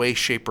some way,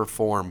 shape, or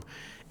form.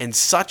 And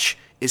such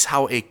is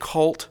how a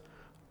cult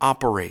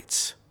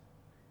operates.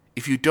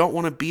 If you don't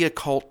want to be a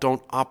cult,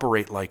 don't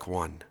operate like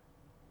one.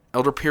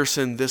 Elder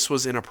Pearson, this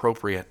was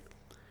inappropriate.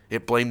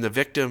 It blamed the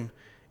victim,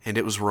 and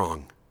it was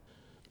wrong.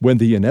 When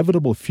the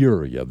inevitable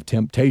fury of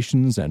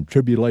temptations and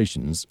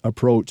tribulations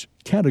approach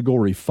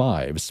Category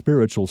 5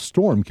 spiritual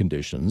storm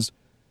conditions,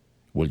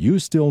 will you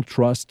still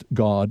trust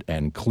God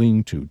and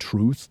cling to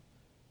truth?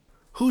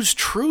 Whose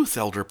truth,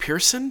 Elder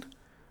Pearson?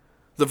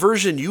 The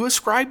version you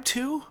ascribe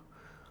to?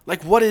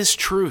 Like, what is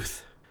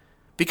truth?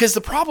 Because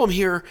the problem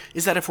here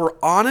is that if we're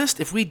honest,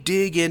 if we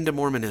dig into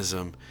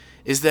Mormonism,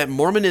 is that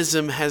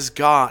Mormonism has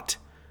got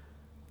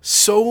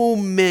so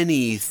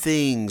many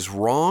things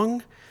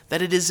wrong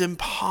that it is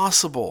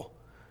impossible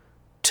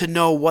to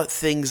know what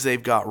things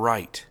they've got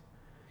right.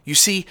 You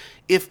see,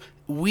 if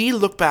we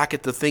look back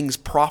at the things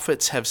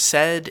prophets have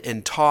said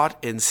and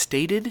taught and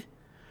stated,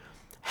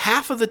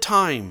 half of the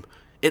time,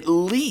 at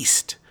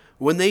least,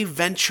 when they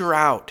venture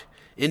out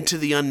into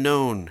the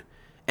unknown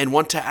and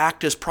want to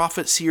act as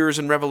prophets, seers,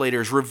 and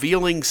revelators,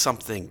 revealing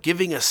something,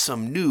 giving us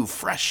some new,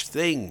 fresh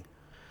thing,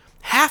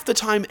 half the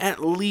time at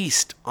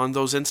least on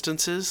those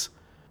instances,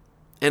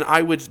 and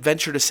I would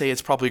venture to say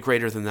it's probably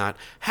greater than that,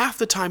 half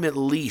the time at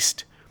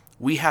least,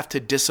 we have to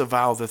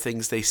disavow the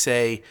things they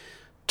say,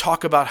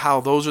 talk about how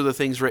those are the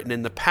things written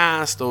in the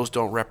past, those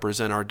don't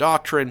represent our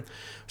doctrine.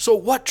 So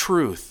what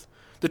truth?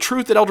 The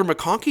truth that Elder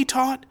McConkie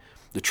taught?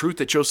 The truth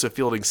that Joseph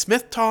Fielding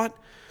Smith taught?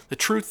 The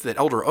truth that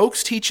Elder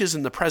Oaks teaches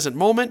in the present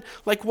moment?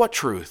 Like what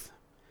truth?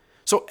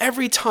 So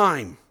every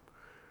time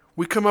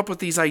we come up with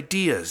these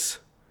ideas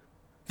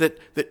that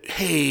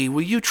hey,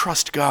 will you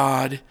trust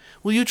God?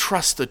 Will you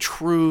trust the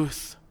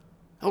truth?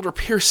 Elder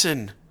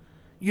Pearson,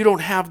 you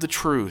don't have the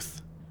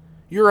truth.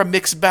 You're a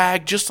mixed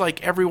bag just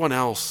like everyone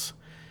else.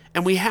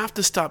 And we have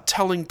to stop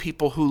telling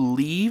people who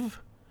leave,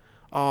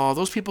 oh,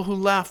 those people who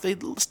left, they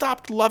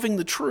stopped loving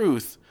the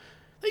truth.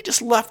 They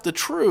just left the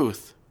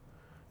truth.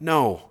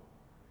 No,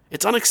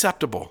 it's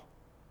unacceptable.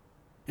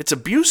 It's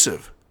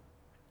abusive.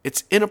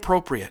 It's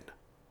inappropriate.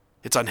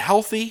 It's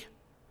unhealthy.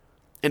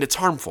 And it's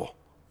harmful.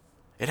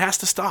 It has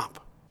to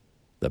stop.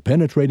 The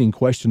penetrating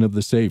question of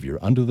the Savior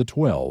unto the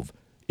 12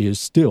 is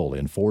still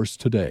in force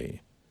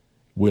today.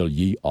 Will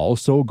ye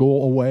also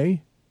go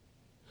away?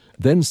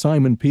 Then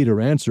Simon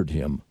Peter answered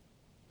him,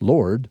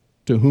 Lord,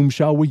 to whom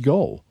shall we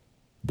go?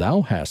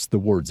 Thou hast the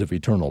words of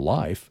eternal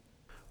life.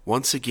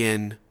 Once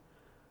again,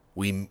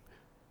 we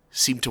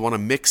seem to want to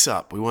mix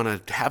up. We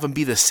want to have them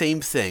be the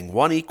same thing.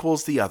 One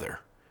equals the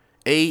other.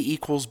 A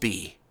equals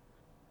B.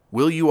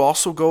 Will you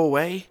also go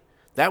away?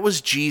 That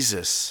was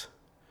Jesus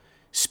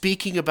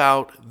speaking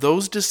about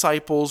those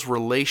disciples'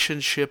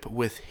 relationship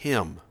with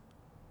him.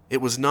 It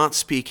was not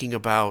speaking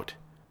about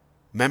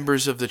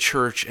members of the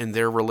church and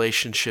their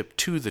relationship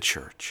to the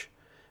church.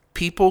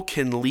 People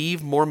can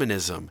leave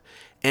Mormonism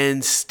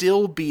and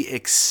still be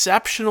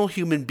exceptional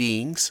human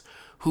beings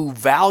who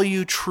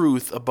value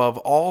truth above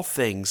all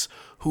things,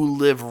 who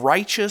live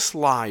righteous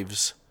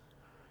lives,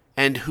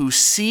 and who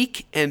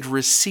seek and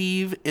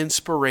receive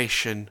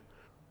inspiration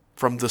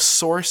from the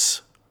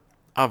source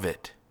of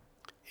it.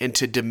 And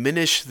to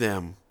diminish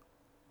them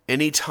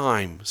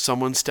anytime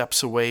someone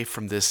steps away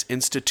from this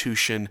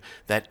institution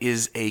that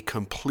is a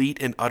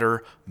complete and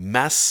utter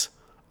mess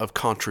of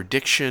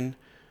contradiction,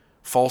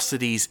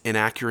 falsities,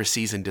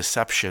 inaccuracies, and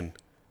deception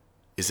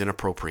is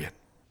inappropriate.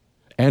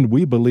 And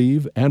we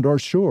believe and are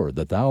sure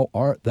that thou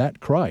art that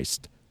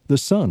Christ, the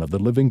Son of the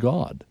living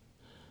God.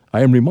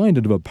 I am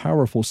reminded of a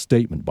powerful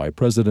statement by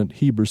President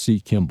Heber C.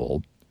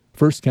 Kimball,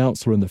 first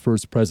counselor in the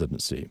First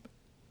Presidency.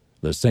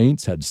 The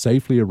saints had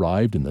safely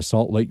arrived in the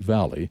Salt Lake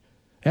Valley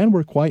and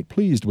were quite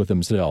pleased with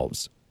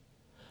themselves.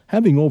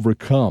 Having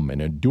overcome and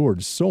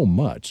endured so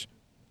much,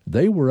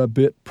 they were a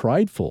bit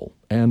prideful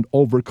and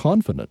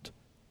overconfident.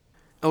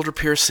 Elder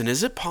Pearson,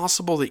 is it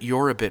possible that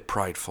you're a bit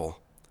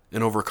prideful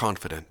and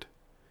overconfident?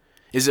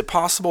 Is it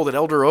possible that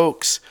Elder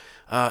Oaks,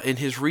 in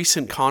his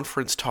recent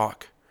conference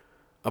talk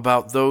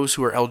about those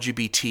who are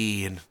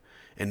LGBT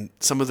and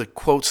some of the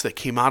quotes that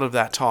came out of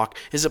that talk,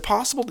 is it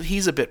possible that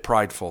he's a bit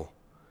prideful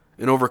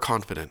and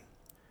overconfident?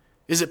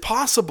 Is it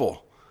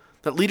possible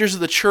that leaders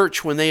of the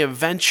church, when they have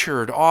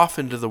ventured off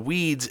into the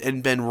weeds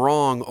and been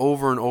wrong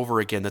over and over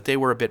again, that they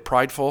were a bit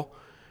prideful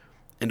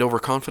and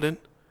overconfident?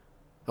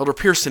 Elder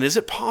Pearson, is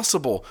it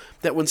possible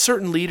that when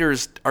certain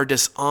leaders are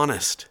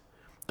dishonest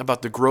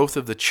about the growth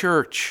of the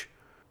church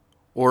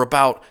or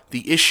about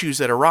the issues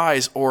that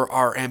arise, or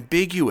are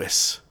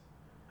ambiguous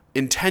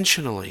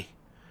intentionally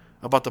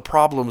about the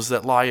problems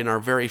that lie in our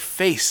very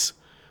face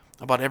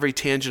about every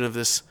tangent of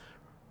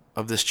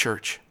this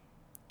church,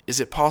 is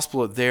it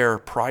possible that they're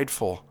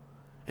prideful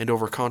and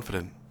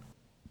overconfident?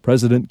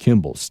 President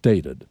Kimball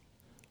stated,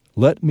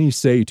 Let me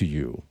say to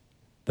you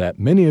that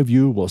many of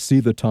you will see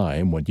the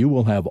time when you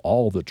will have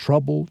all the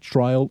trouble,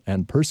 trial,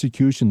 and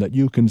persecution that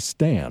you can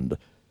stand,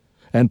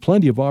 and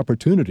plenty of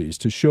opportunities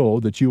to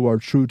show that you are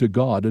true to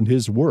God and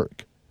His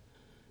work.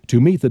 To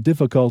meet the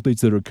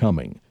difficulties that are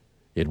coming,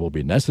 It will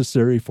be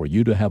necessary for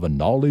you to have a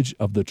knowledge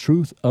of the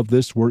truth of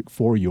this work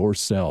for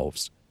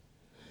yourselves.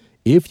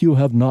 If you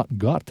have not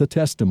got the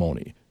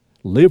testimony,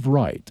 live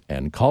right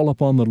and call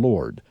upon the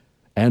Lord,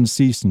 and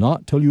cease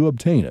not till you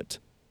obtain it.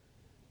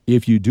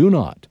 If you do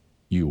not,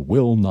 you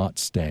will not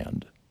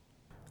stand.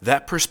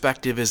 That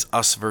perspective is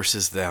us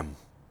versus them,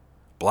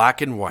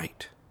 black and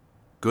white,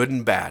 good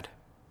and bad,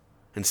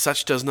 and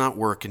such does not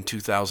work in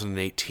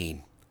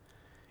 2018.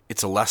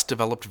 It's a less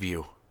developed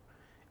view.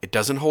 It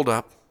doesn't hold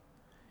up.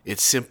 It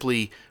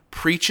simply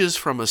preaches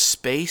from a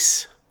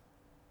space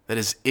that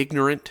is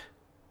ignorant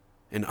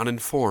and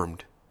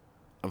uninformed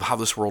of how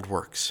this world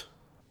works.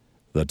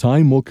 The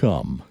time will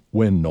come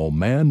when no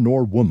man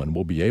nor woman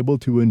will be able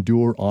to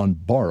endure on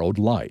borrowed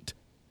light.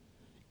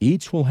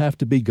 Each will have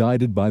to be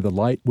guided by the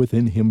light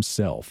within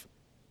himself.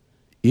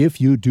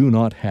 If you do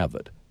not have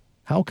it,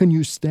 how can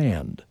you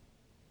stand?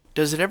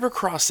 Does it ever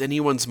cross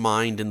anyone's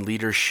mind in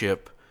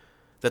leadership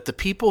that the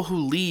people who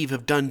leave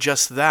have done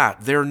just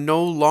that? They're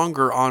no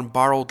longer on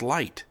borrowed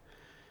light.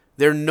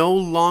 They're no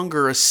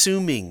longer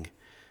assuming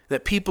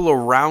that people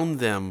around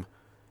them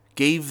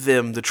gave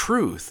them the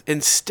truth.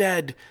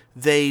 Instead,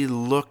 they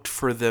looked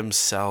for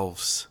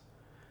themselves.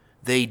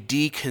 They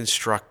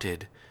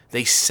deconstructed.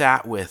 They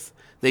sat with.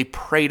 They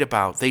prayed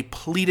about. They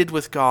pleaded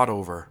with God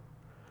over.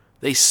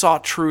 They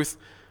sought truth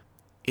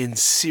in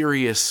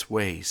serious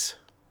ways.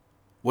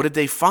 What did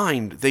they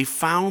find? They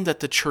found that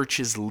the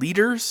church's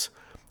leaders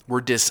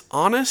were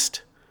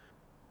dishonest,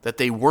 that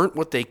they weren't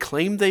what they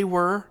claimed they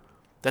were,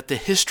 that the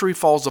history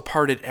falls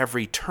apart at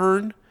every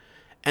turn,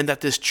 and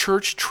that this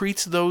church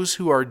treats those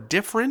who are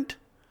different,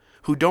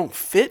 who don't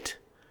fit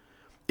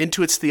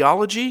into its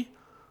theology,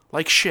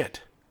 like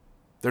shit.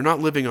 They're not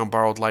living on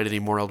borrowed light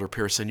anymore, Elder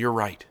Pearson. You're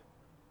right.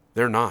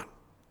 They're not.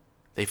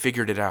 They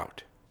figured it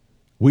out.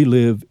 We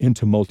live in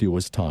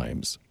tumultuous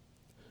times.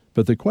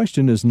 But the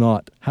question is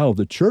not how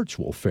the church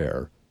will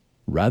fare.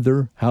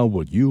 Rather, how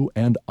will you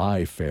and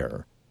I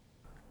fare?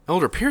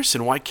 Elder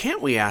Pearson, why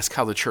can't we ask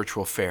how the church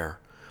will fare?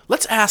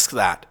 Let's ask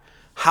that.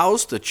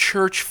 How's the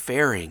church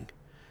faring?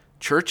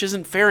 Church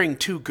isn't faring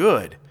too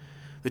good.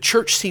 The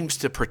church seems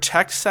to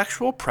protect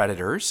sexual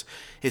predators.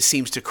 It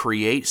seems to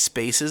create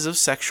spaces of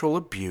sexual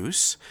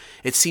abuse.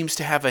 It seems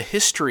to have a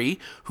history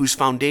whose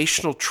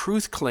foundational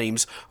truth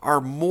claims are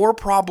more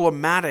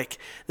problematic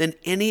than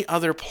any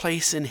other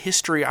place in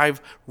history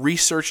I've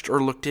researched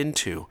or looked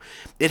into.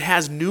 It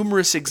has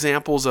numerous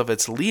examples of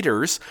its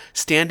leaders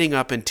standing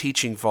up and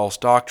teaching false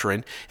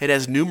doctrine. It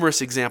has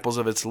numerous examples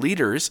of its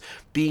leaders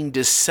being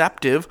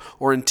deceptive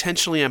or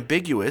intentionally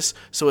ambiguous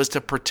so as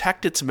to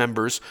protect its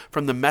members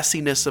from the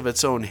messiness of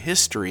its own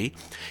history.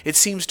 It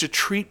seems to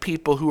treat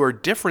people who are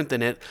different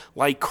than it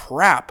like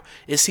crap.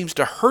 It seems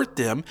to hurt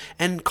them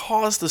and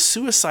cause the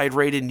suicide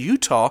rate in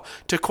Utah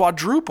to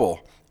quadruple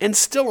and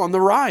still on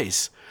the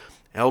rise.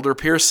 Elder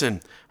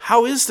Pearson,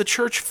 how is the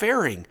church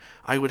faring?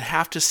 I would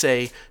have to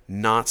say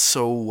not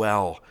so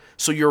well.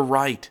 So you're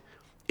right.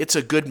 It's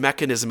a good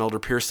mechanism, Elder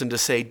Pearson, to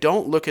say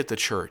don't look at the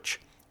church.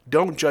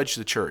 Don't judge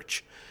the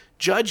church.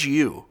 Judge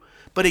you.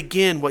 But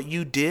again, what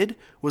you did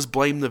was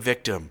blame the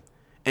victim.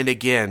 And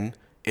again,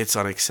 it's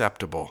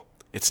unacceptable.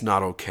 It's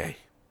not okay.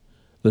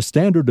 The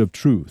standard of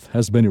truth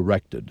has been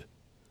erected.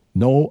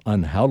 No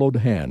unhallowed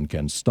hand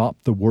can stop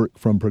the work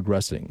from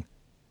progressing.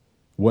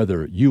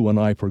 Whether you and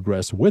I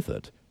progress with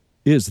it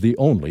is the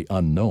only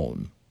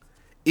unknown.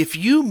 If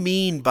you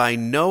mean by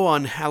no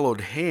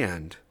unhallowed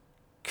hand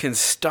can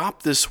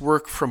stop this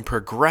work from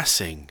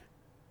progressing,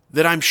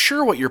 then I'm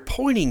sure what you're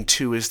pointing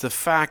to is the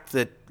fact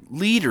that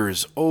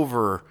leaders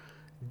over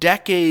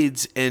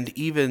decades and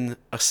even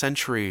a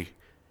century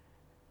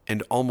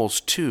and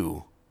almost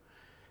two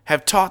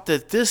have taught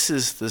that this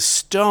is the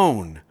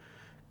stone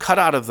cut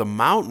out of the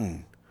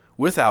mountain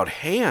without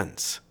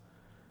hands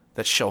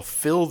that shall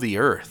fill the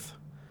earth.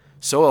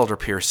 So, Elder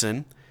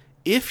Pearson,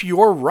 if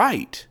you're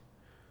right,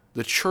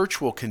 the church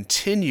will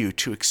continue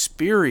to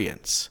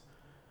experience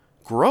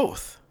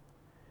growth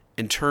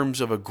in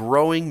terms of a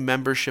growing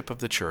membership of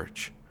the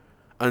church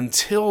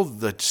until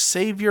the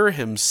Savior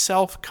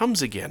himself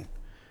comes again.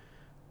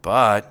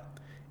 But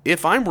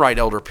if I'm right,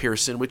 Elder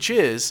Pearson, which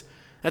is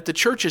that the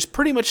church is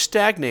pretty much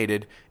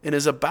stagnated and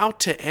is about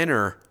to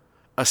enter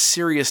a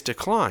serious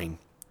decline,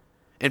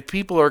 and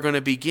people are going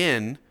to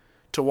begin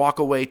to walk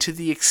away to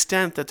the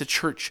extent that the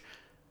church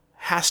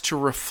has to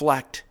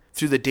reflect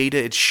through the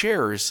data it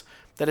shares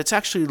that it's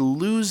actually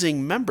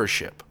losing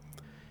membership.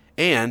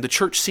 And the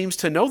church seems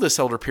to know this,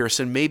 Elder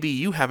Pearson. Maybe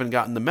you haven't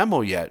gotten the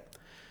memo yet,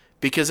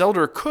 because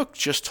Elder Cook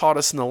just taught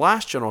us in the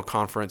last General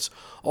Conference,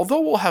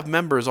 although we'll have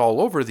members all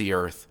over the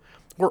earth,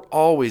 we're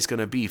always going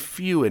to be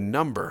few in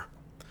number.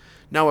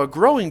 Now, a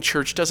growing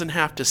church doesn't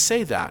have to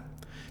say that,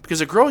 because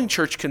a growing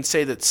church can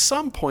say that at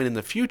some point in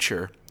the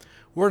future,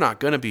 we're not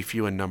going to be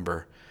few in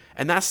number.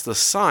 And that's the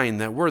sign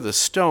that we're the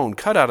stone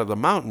cut out of the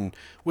mountain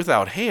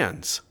without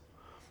hands.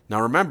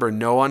 Now remember,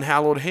 no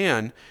unhallowed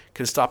hand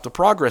can stop the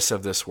progress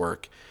of this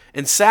work.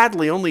 And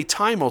sadly, only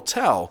time will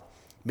tell.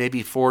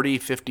 Maybe 40,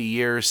 50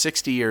 years,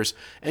 60 years,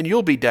 and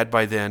you'll be dead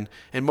by then,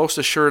 and most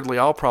assuredly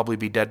I'll probably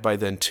be dead by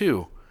then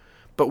too.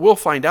 But we'll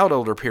find out,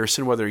 Elder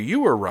Pearson, whether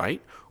you were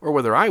right or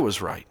whether I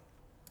was right.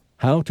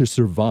 How to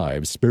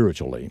survive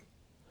spiritually.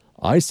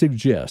 I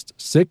suggest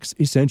 6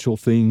 essential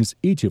things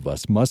each of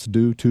us must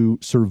do to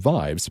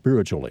survive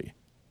spiritually.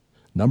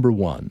 Number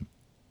 1,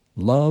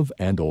 love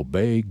and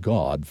obey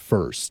God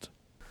first.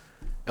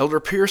 Elder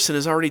Pearson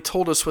has already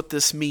told us what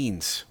this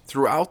means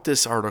throughout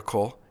this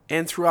article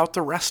and throughout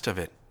the rest of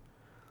it.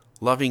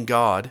 Loving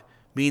God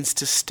means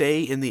to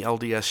stay in the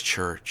LDS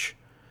Church,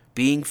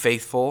 being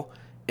faithful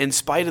in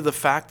spite of the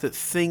fact that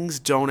things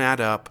don't add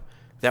up,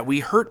 that we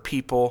hurt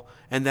people,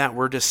 and that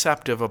we're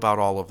deceptive about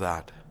all of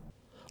that.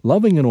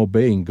 Loving and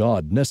obeying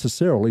God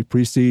necessarily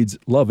precedes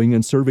loving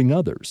and serving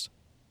others.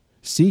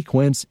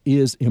 Sequence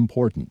is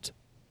important.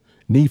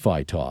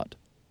 Nephi taught,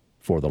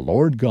 "For the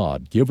Lord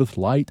God giveth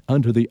light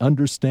unto the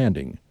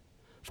understanding,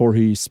 for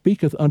he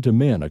speaketh unto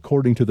men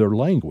according to their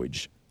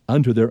language,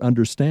 unto their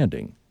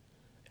understanding."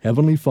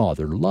 Heavenly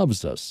Father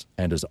loves us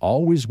and is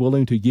always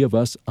willing to give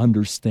us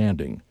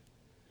understanding.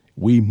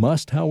 We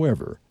must,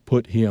 however,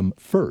 put Him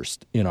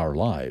first in our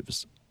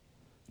lives.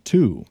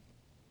 2,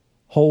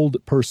 hold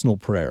personal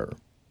prayer.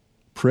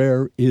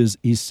 Prayer is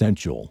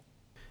essential.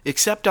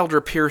 Except, Elder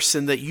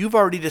Pearson, that you've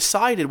already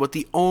decided what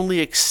the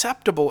only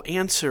acceptable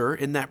answer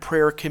in that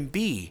prayer can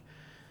be.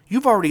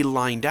 You've already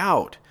lined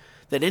out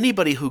that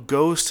anybody who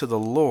goes to the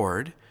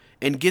Lord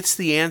and gets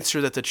the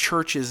answer that the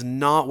church is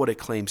not what it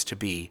claims to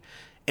be,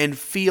 and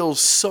feels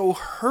so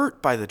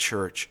hurt by the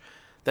church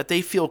that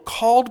they feel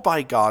called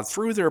by God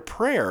through their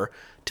prayer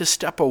to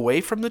step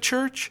away from the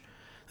church,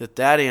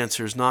 that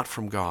answer is not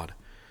from God.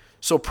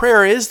 So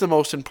prayer is the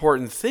most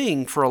important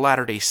thing for a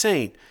Latter-day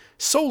Saint,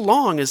 so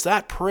long as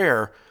that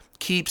prayer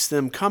keeps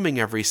them coming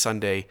every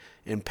Sunday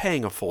and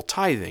paying a full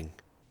tithing.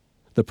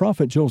 The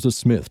prophet Joseph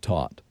Smith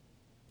taught,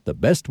 "The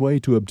best way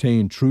to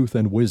obtain truth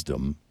and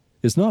wisdom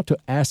is not to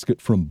ask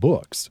it from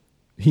books,"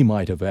 he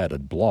might have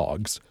added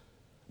blogs,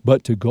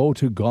 "but to go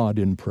to God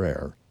in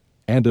prayer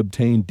and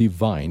obtain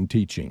divine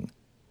teaching.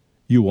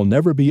 You will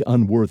never be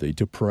unworthy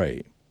to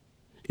pray.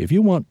 If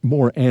you want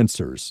more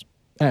answers,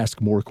 ask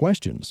more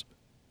questions.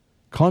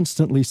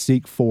 Constantly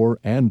seek for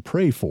and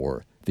pray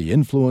for the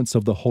influence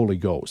of the Holy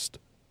Ghost.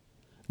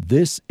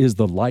 This is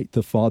the light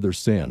the Father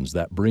sends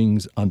that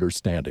brings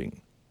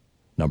understanding."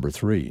 Number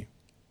 3,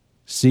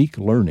 seek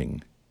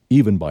learning,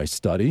 even by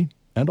study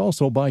and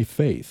also by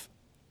faith.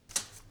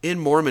 In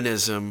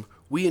Mormonism,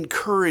 we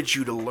encourage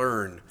you to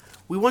learn.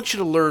 We want you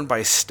to learn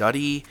by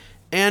study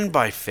and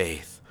by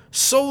faith,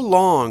 so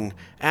long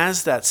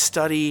as that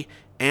study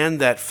and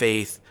that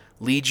faith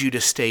lead you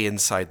to stay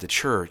inside the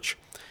church.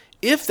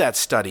 If that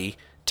study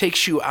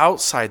takes you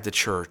outside the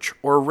church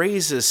or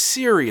raises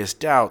serious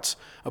doubts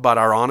about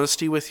our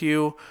honesty with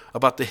you,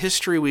 about the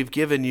history we've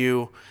given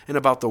you, and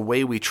about the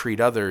way we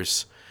treat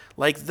others,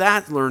 like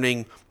that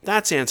learning,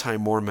 that's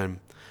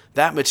anti-Mormon.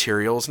 That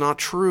material is not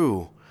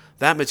true.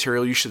 That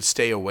material you should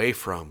stay away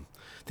from.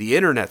 The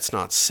internet's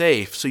not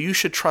safe, so you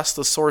should trust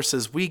the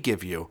sources we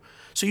give you.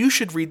 So you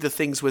should read the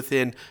things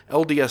within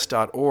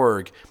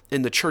LDS.org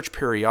in the church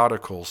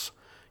periodicals.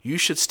 You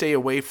should stay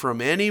away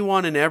from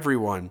anyone and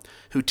everyone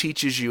who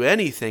teaches you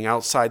anything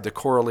outside the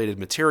correlated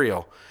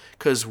material,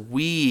 because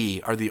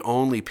we are the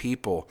only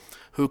people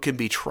who can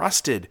be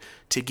trusted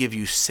to give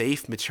you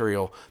safe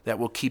material that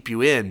will keep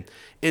you in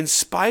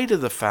spite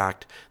of the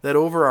fact that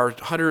over our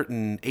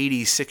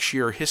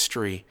 186-year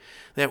history,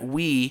 that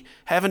we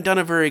haven't done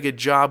a very good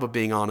job of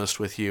being honest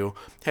with you,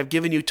 have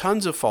given you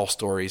tons of false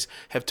stories,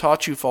 have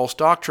taught you false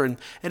doctrine,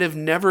 and have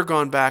never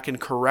gone back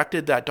and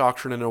corrected that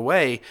doctrine in a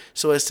way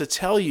so as to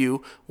tell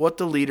you what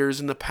the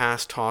leaders in the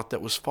past taught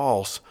that was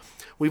false.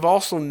 We've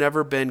also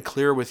never been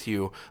clear with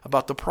you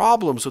about the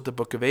problems with the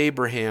Book of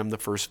Abraham, the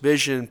First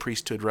Vision,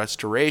 Priesthood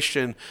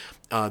Restoration,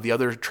 the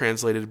other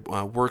translated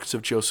works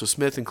of Joseph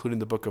Smith, including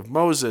the Book of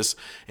Moses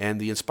and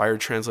the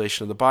inspired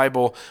translation of the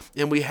Bible.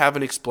 And we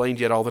haven't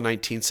explained yet all the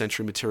 19th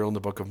century material in the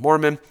Book of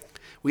Mormon.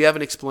 We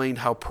haven't explained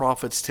how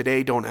prophets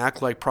today don't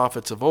act like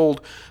prophets of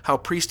old, how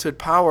priesthood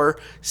power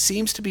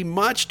seems to be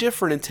much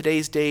different in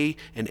today's day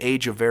and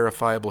age of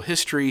verifiable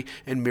history,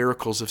 and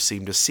miracles have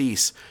seemed to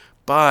cease.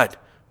 But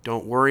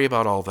don't worry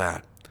about all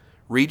that.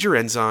 Read your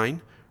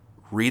Ensign,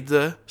 read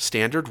the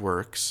standard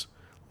works,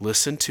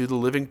 listen to the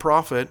living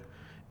prophet,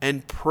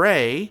 and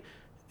pray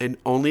and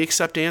only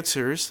accept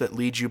answers that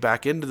lead you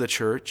back into the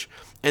church,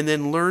 and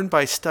then learn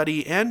by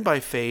study and by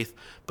faith,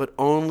 but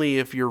only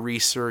if your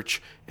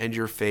research and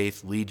your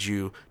faith lead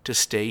you to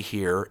stay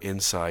here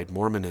inside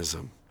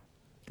Mormonism.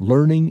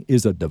 Learning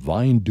is a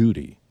divine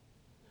duty.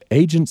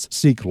 Agents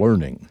seek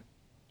learning.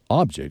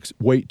 Objects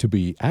wait to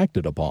be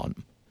acted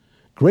upon.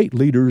 Great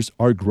leaders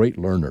are great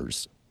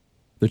learners.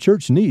 The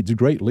church needs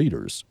great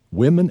leaders,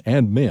 women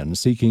and men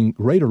seeking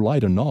greater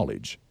light and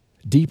knowledge,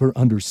 deeper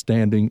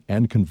understanding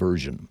and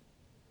conversion.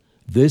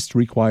 This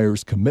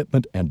requires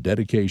commitment and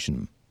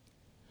dedication.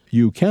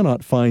 You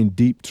cannot find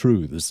deep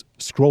truths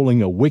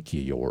scrolling a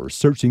wiki or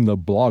searching the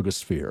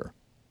blogosphere.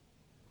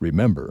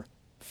 Remember,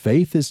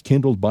 faith is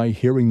kindled by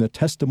hearing the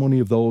testimony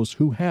of those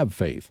who have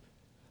faith,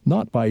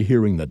 not by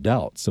hearing the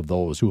doubts of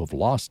those who have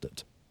lost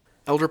it.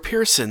 Elder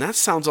Pearson, that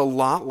sounds a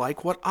lot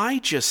like what I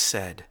just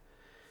said,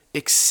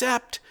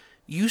 except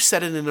you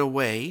said it in a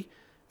way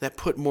that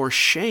put more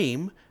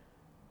shame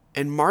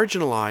and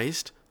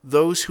marginalized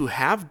those who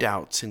have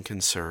doubts and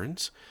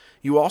concerns.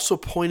 You also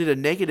pointed a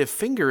negative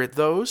finger at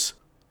those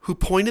who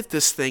point at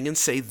this thing and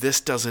say,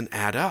 this doesn't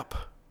add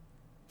up.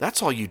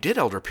 That's all you did,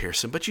 Elder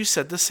Pearson, but you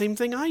said the same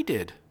thing I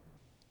did.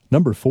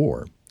 Number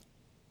 4,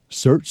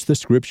 search the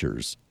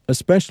Scriptures,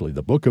 especially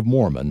the Book of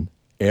Mormon,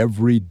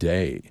 every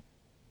day.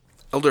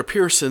 Elder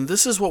Pearson,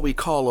 this is what we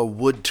call a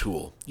wood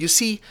tool. You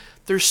see,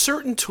 there's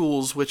certain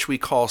tools which we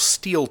call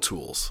steel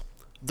tools.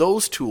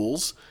 Those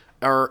tools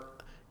are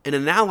an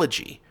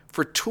analogy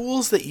for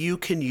tools that you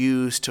can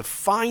use to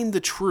find the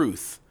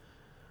truth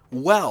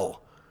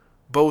well,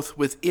 both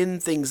within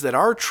things that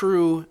are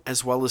true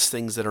as well as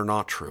things that are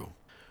not true.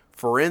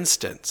 For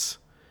instance,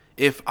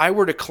 if I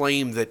were to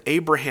claim that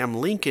Abraham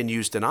Lincoln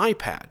used an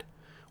iPad,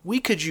 we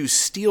could use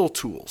steel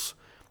tools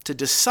to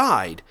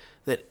decide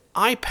that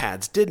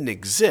iPads didn't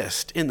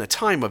exist in the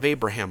time of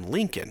Abraham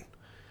Lincoln.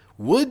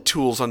 Wood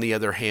tools, on the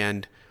other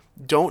hand,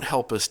 don't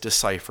help us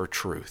decipher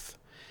truth.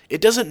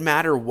 It doesn't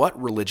matter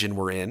what religion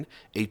we're in,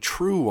 a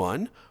true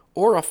one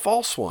or a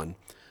false one.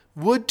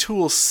 Wood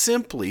tools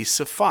simply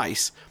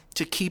suffice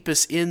to keep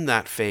us in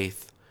that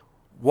faith,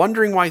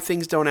 wondering why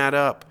things don't add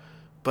up,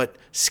 but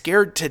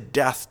scared to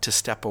death to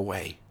step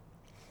away.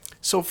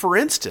 So for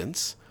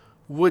instance,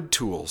 wood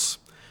tools.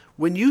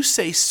 When you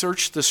say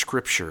search the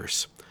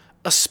Scriptures,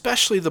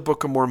 especially the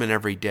Book of Mormon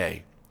every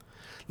day,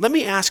 let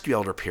me ask you,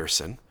 Elder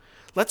Pearson,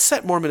 let's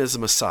set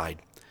Mormonism aside.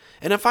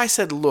 And if I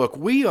said, look,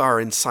 we are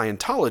in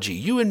Scientology,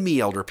 you and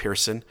me, Elder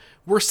Pearson,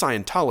 we're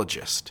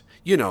Scientologists.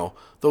 You know,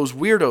 those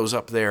weirdos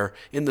up there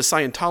in the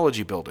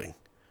Scientology building.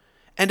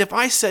 And if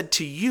I said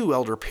to you,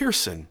 Elder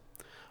Pearson,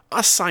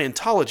 us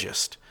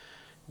Scientologists,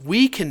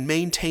 we can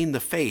maintain the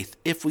faith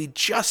if we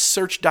just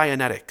search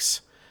Dianetics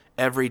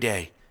every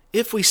day.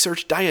 If we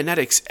search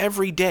Dianetics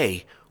every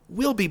day,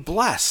 we'll be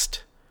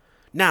blessed.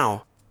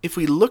 Now, if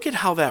we look at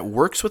how that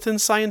works within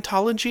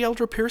Scientology,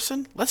 Elder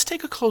Pearson, let's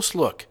take a close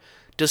look.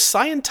 Does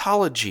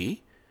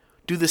Scientology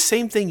do the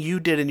same thing you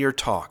did in your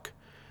talk,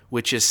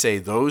 which is say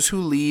those who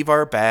leave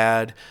are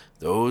bad,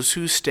 those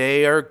who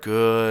stay are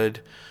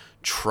good,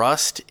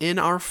 trust in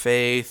our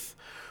faith,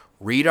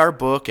 read our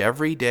book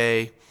every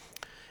day,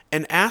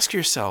 and ask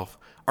yourself,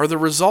 are the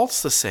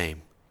results the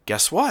same?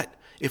 Guess what?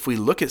 If we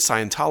look at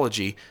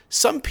Scientology,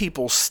 some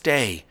people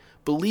stay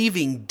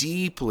believing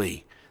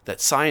deeply that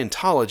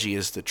Scientology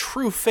is the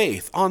true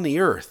faith on the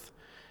earth,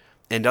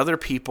 and other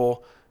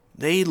people,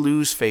 they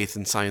lose faith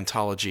in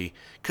Scientology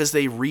because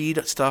they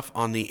read stuff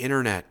on the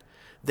internet.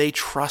 They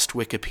trust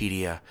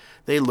Wikipedia.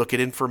 They look at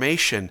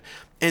information,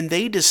 and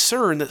they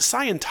discern that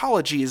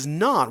Scientology is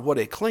not what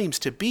it claims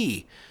to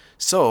be.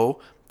 So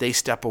they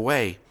step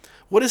away.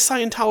 What does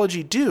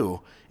Scientology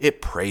do?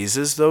 It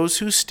praises those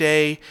who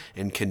stay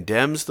and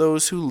condemns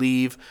those who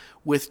leave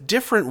with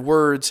different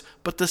words,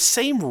 but the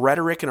same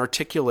rhetoric and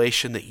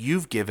articulation that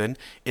you've given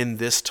in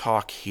this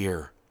talk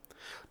here.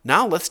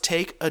 Now let's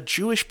take a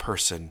Jewish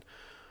person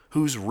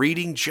who's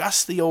reading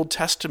just the Old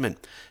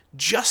Testament,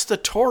 just the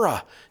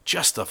Torah,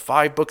 just the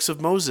 5 books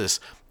of Moses.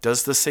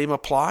 Does the same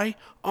apply?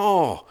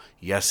 Oh,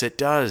 yes it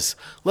does.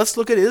 Let's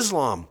look at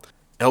Islam.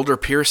 Elder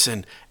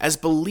Pearson, as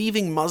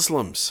believing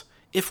Muslims,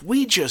 if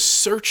we just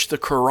search the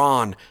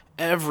Quran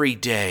every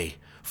day,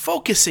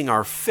 focusing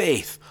our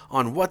faith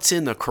on what's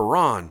in the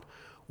Quran,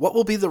 what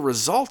will be the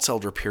results,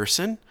 Elder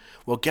Pearson?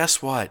 Well,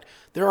 guess what?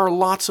 There are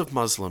lots of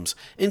Muslims,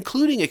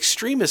 including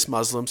extremist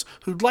Muslims,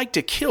 who'd like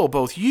to kill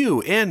both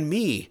you and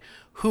me,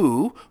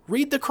 who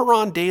read the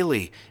Quran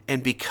daily,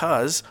 and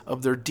because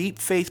of their deep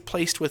faith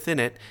placed within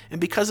it,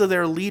 and because of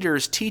their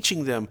leaders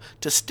teaching them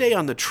to stay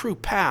on the true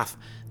path,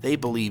 they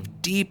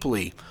believe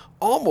deeply,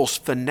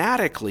 almost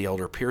fanatically,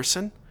 Elder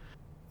Pearson.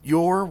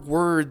 Your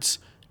words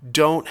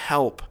don't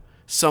help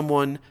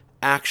someone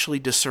actually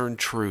discern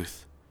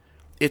truth.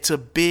 It's a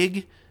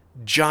big,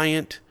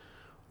 giant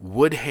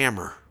wood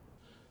hammer.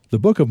 The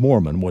Book of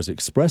Mormon was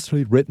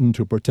expressly written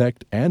to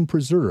protect and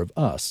preserve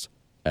us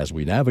as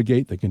we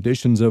navigate the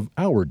conditions of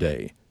our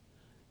day.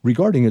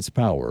 Regarding its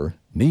power,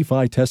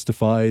 Nephi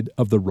testified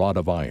of the rod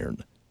of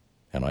iron.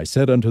 And I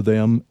said unto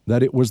them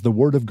that it was the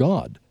word of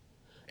God.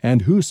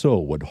 And whoso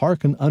would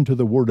hearken unto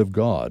the word of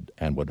God,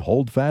 and would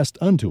hold fast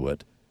unto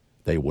it,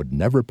 they would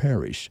never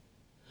perish.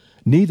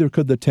 Neither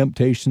could the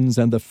temptations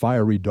and the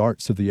fiery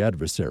darts of the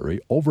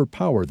adversary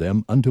overpower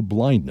them unto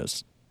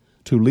blindness,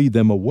 to lead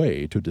them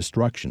away to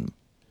destruction.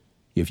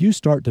 If you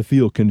start to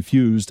feel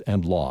confused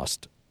and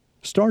lost,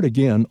 start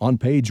again on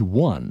page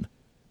 1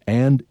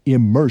 and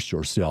immerse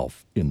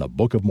yourself in the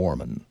Book of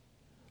Mormon.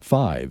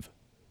 5.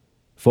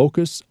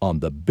 Focus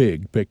on the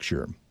big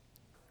picture.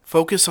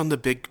 Focus on the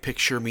big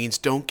picture means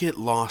don't get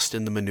lost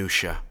in the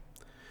minutia.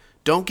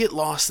 Don't get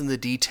lost in the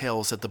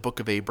details that the Book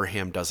of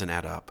Abraham doesn't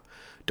add up.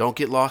 Don't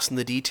get lost in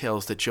the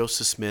details that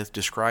Joseph Smith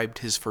described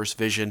his first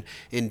vision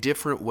in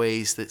different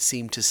ways that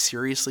seem to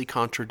seriously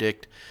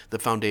contradict the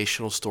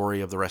foundational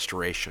story of the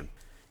restoration.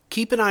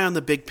 Keep an eye on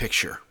the big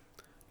picture.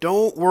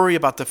 Don't worry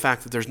about the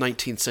fact that there's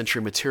 19th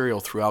century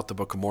material throughout the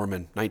Book of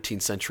Mormon,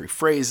 19th century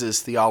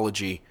phrases,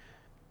 theology.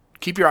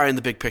 Keep your eye on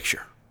the big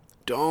picture.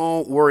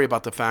 Don't worry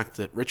about the fact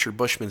that Richard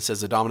Bushman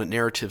says the dominant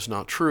narrative is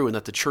not true and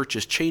that the church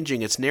is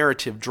changing its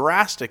narrative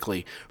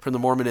drastically from the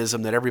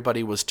Mormonism that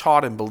everybody was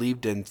taught and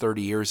believed in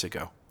 30 years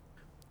ago.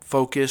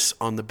 Focus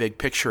on the big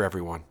picture,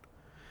 everyone.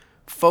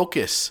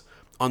 Focus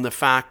on the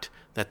fact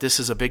that this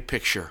is a big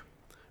picture,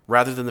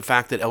 rather than the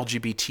fact that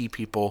LGBT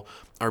people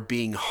are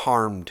being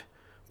harmed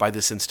by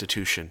this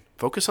institution.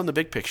 Focus on the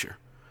big picture.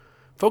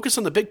 Focus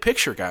on the big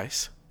picture,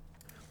 guys.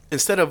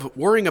 Instead of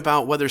worrying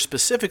about whether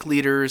specific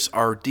leaders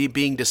are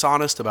being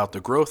dishonest about the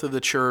growth of the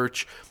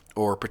church,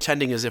 or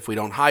pretending as if we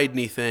don't hide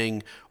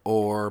anything,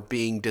 or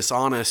being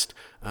dishonest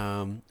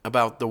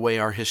about the way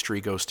our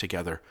history goes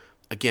together.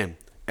 Again,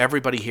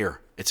 everybody here,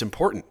 it's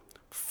important.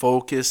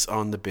 Focus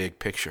on the big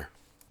picture.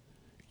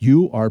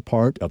 You are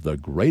part of the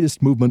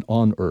greatest movement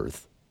on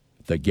earth,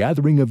 the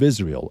gathering of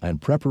Israel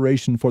and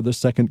preparation for the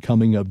second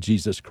coming of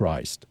Jesus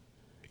Christ.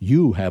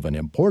 You have an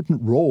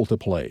important role to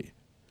play.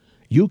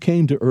 You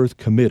came to earth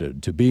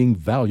committed to being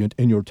valiant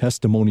in your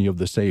testimony of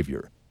the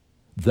Savior.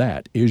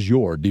 That is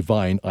your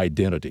divine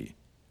identity.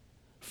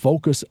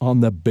 Focus on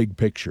the big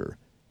picture,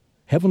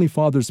 Heavenly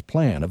Father's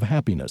plan of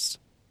happiness.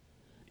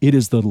 It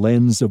is the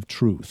lens of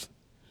truth.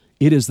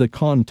 It is the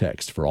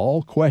context for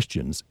all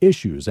questions,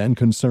 issues, and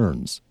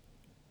concerns.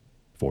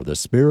 For the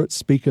Spirit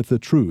speaketh the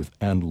truth,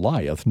 and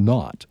lieth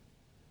not.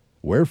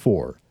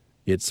 Wherefore,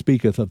 it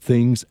speaketh of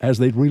things as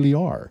they really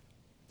are,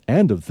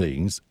 and of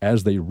things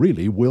as they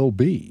really will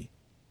be.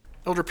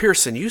 Elder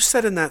Pearson, you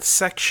said in that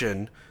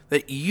section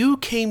that you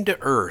came to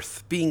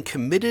earth being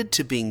committed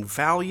to being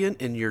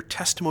valiant in your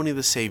testimony of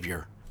the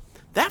Savior.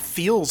 That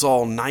feels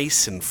all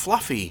nice and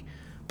fluffy,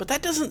 but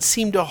that doesn't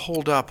seem to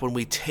hold up when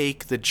we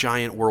take the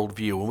giant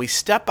worldview, when we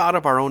step out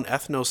of our own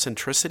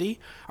ethnocentricity,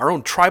 our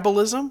own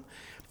tribalism,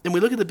 and we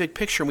look at the big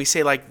picture and we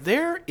say, like,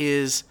 there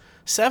is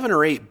 7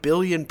 or 8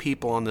 billion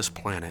people on this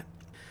planet.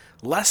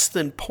 Less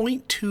than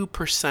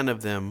 0.2%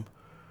 of them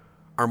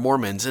are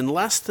Mormons, and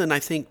less than, I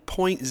think,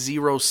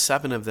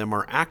 0.07 of them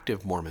are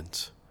active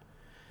Mormons.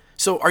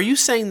 So are you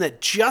saying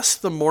that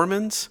just the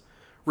Mormons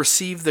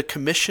receive the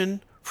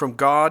commission from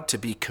God to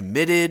be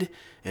committed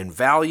and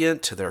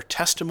valiant to their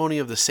testimony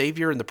of the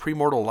Savior in the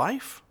premortal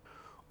life?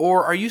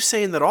 Or are you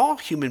saying that all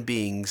human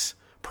beings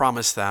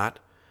promise that,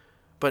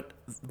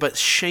 but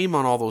shame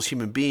on all those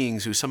human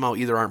beings who somehow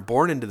either aren't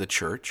born into the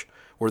church,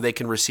 where they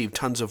can receive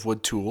tons of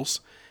wood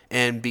tools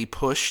and be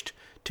pushed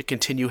to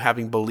continue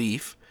having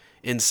belief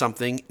in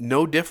something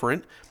no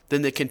different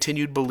than the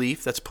continued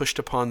belief that's pushed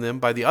upon them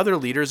by the other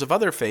leaders of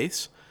other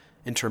faiths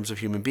in terms of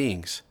human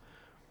beings?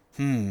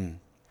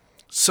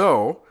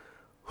 So,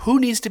 who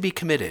needs to be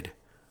committed?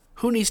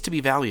 Who needs to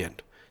be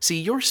valiant? See,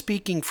 you're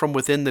speaking from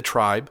within the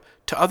tribe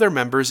to other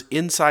members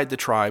inside the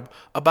tribe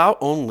about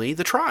only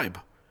the tribe.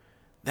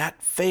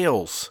 That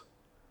fails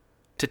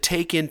to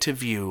take into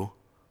view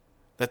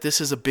that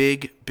this is a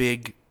big,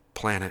 big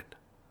planet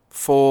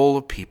full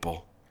of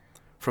people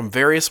from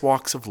various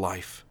walks of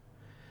life,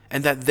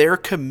 and that their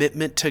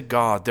commitment to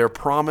God, their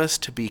promise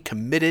to be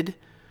committed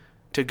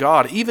to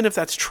God, even if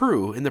that's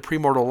true in the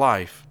premortal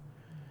life,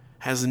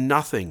 has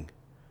nothing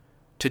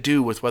to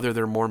do with whether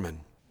they're Mormon.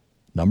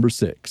 Number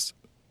 6.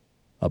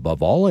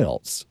 Above all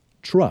else,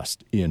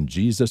 trust in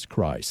Jesus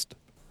Christ.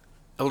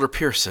 Elder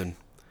Pearson,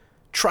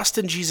 trust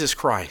in Jesus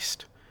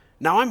Christ.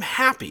 Now, I'm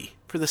happy,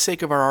 for the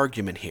sake of our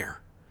argument here,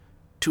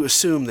 to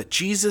assume that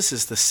Jesus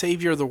is the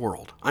Savior of the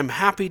world. I'm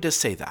happy to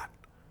say that.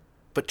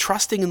 But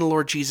trusting in the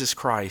Lord Jesus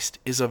Christ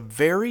is a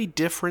very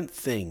different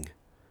thing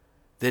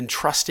than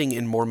trusting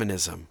in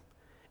Mormonism,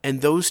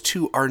 and those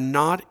two are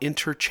not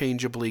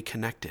interchangeably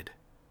connected.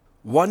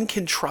 One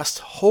can trust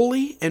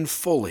wholly and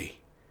fully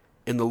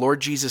in the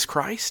Lord Jesus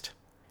Christ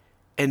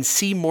and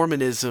see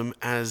Mormonism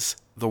as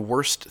the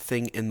worst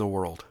thing in the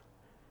world,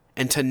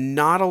 and to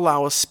not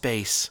allow a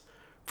space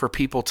for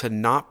people to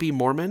not be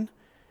Mormon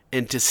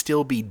and to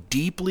still be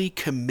deeply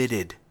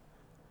committed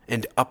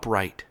and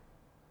upright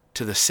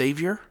to the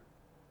Savior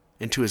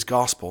and to his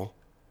gospel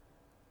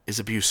is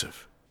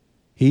abusive.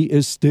 He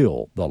is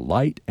still the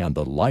light and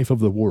the life of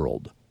the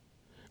world.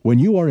 When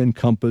you are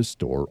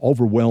encompassed or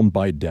overwhelmed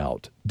by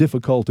doubt,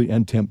 difficulty,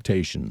 and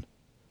temptation,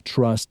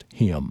 trust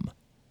Him.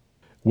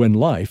 When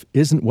life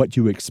isn't what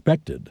you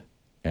expected,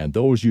 and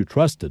those you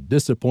trusted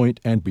disappoint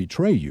and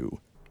betray you,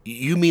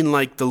 You mean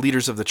like the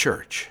leaders of the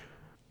church?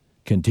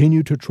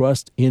 continue to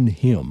trust in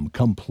Him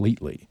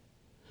completely.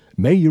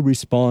 May you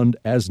respond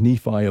as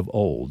Nephi of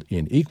old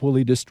in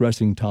equally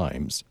distressing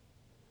times.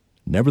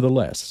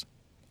 Nevertheless,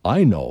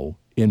 I know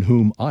in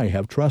whom I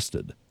have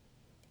trusted.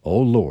 O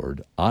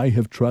Lord, I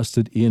have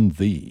trusted in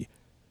Thee,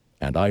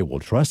 and I will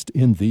trust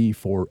in Thee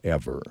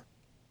forever.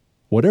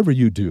 Whatever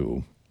you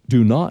do,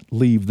 do not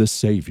leave the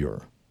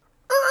Savior.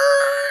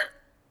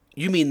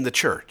 You mean the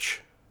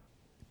church?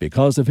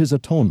 Because of His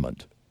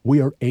atonement,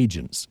 we are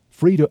agents,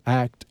 free to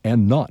act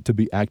and not to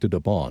be acted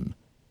upon.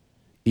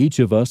 Each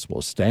of us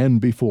will stand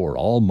before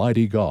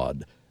Almighty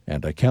God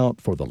and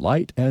account for the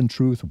light and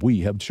truth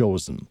we have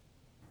chosen.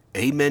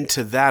 Amen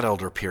to that,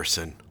 Elder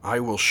Pearson. I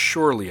will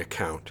surely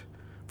account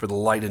for the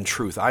light and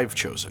truth I've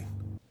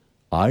chosen.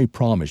 I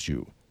promise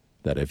you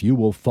that if you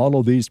will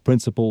follow these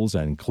principles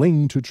and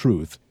cling to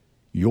truth,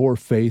 your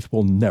faith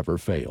will never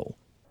fail.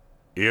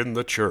 In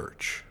the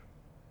church.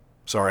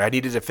 Sorry, I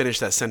needed to finish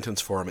that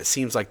sentence for him. It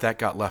seems like that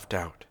got left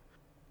out.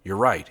 You're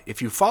right.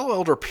 If you follow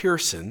Elder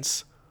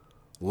Pearson's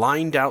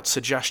lined out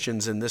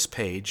suggestions in this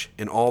page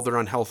in all their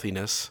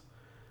unhealthiness,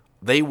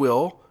 they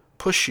will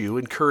push you,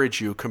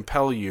 encourage you,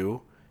 compel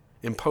you,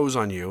 impose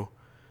on you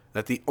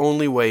that the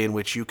only way in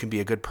which you can be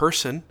a good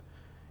person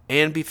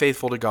and be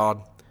faithful to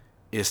God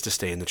is to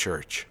stay in the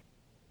church.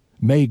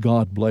 May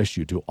God bless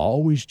you to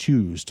always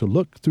choose to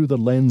look through the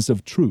lens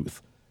of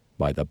truth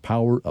by the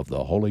power of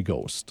the Holy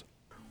Ghost.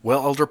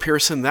 Well, Elder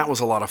Pearson, that was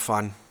a lot of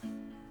fun.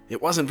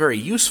 It wasn't very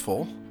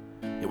useful.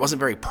 It wasn't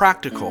very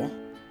practical.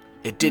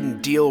 It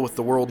didn't deal with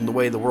the world in the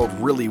way the world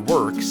really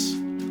works.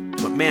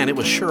 But man, it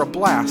was sure a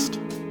blast.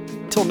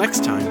 Till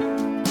next time.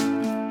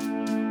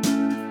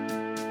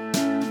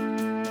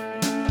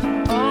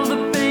 All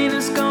the pain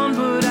is gone,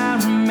 but I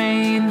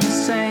remain the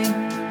same.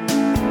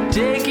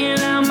 Taking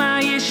out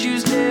my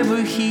issues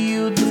never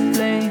healed the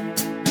flame.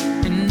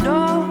 And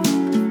all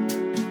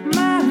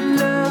my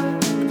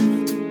love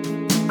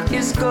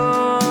is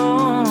gone.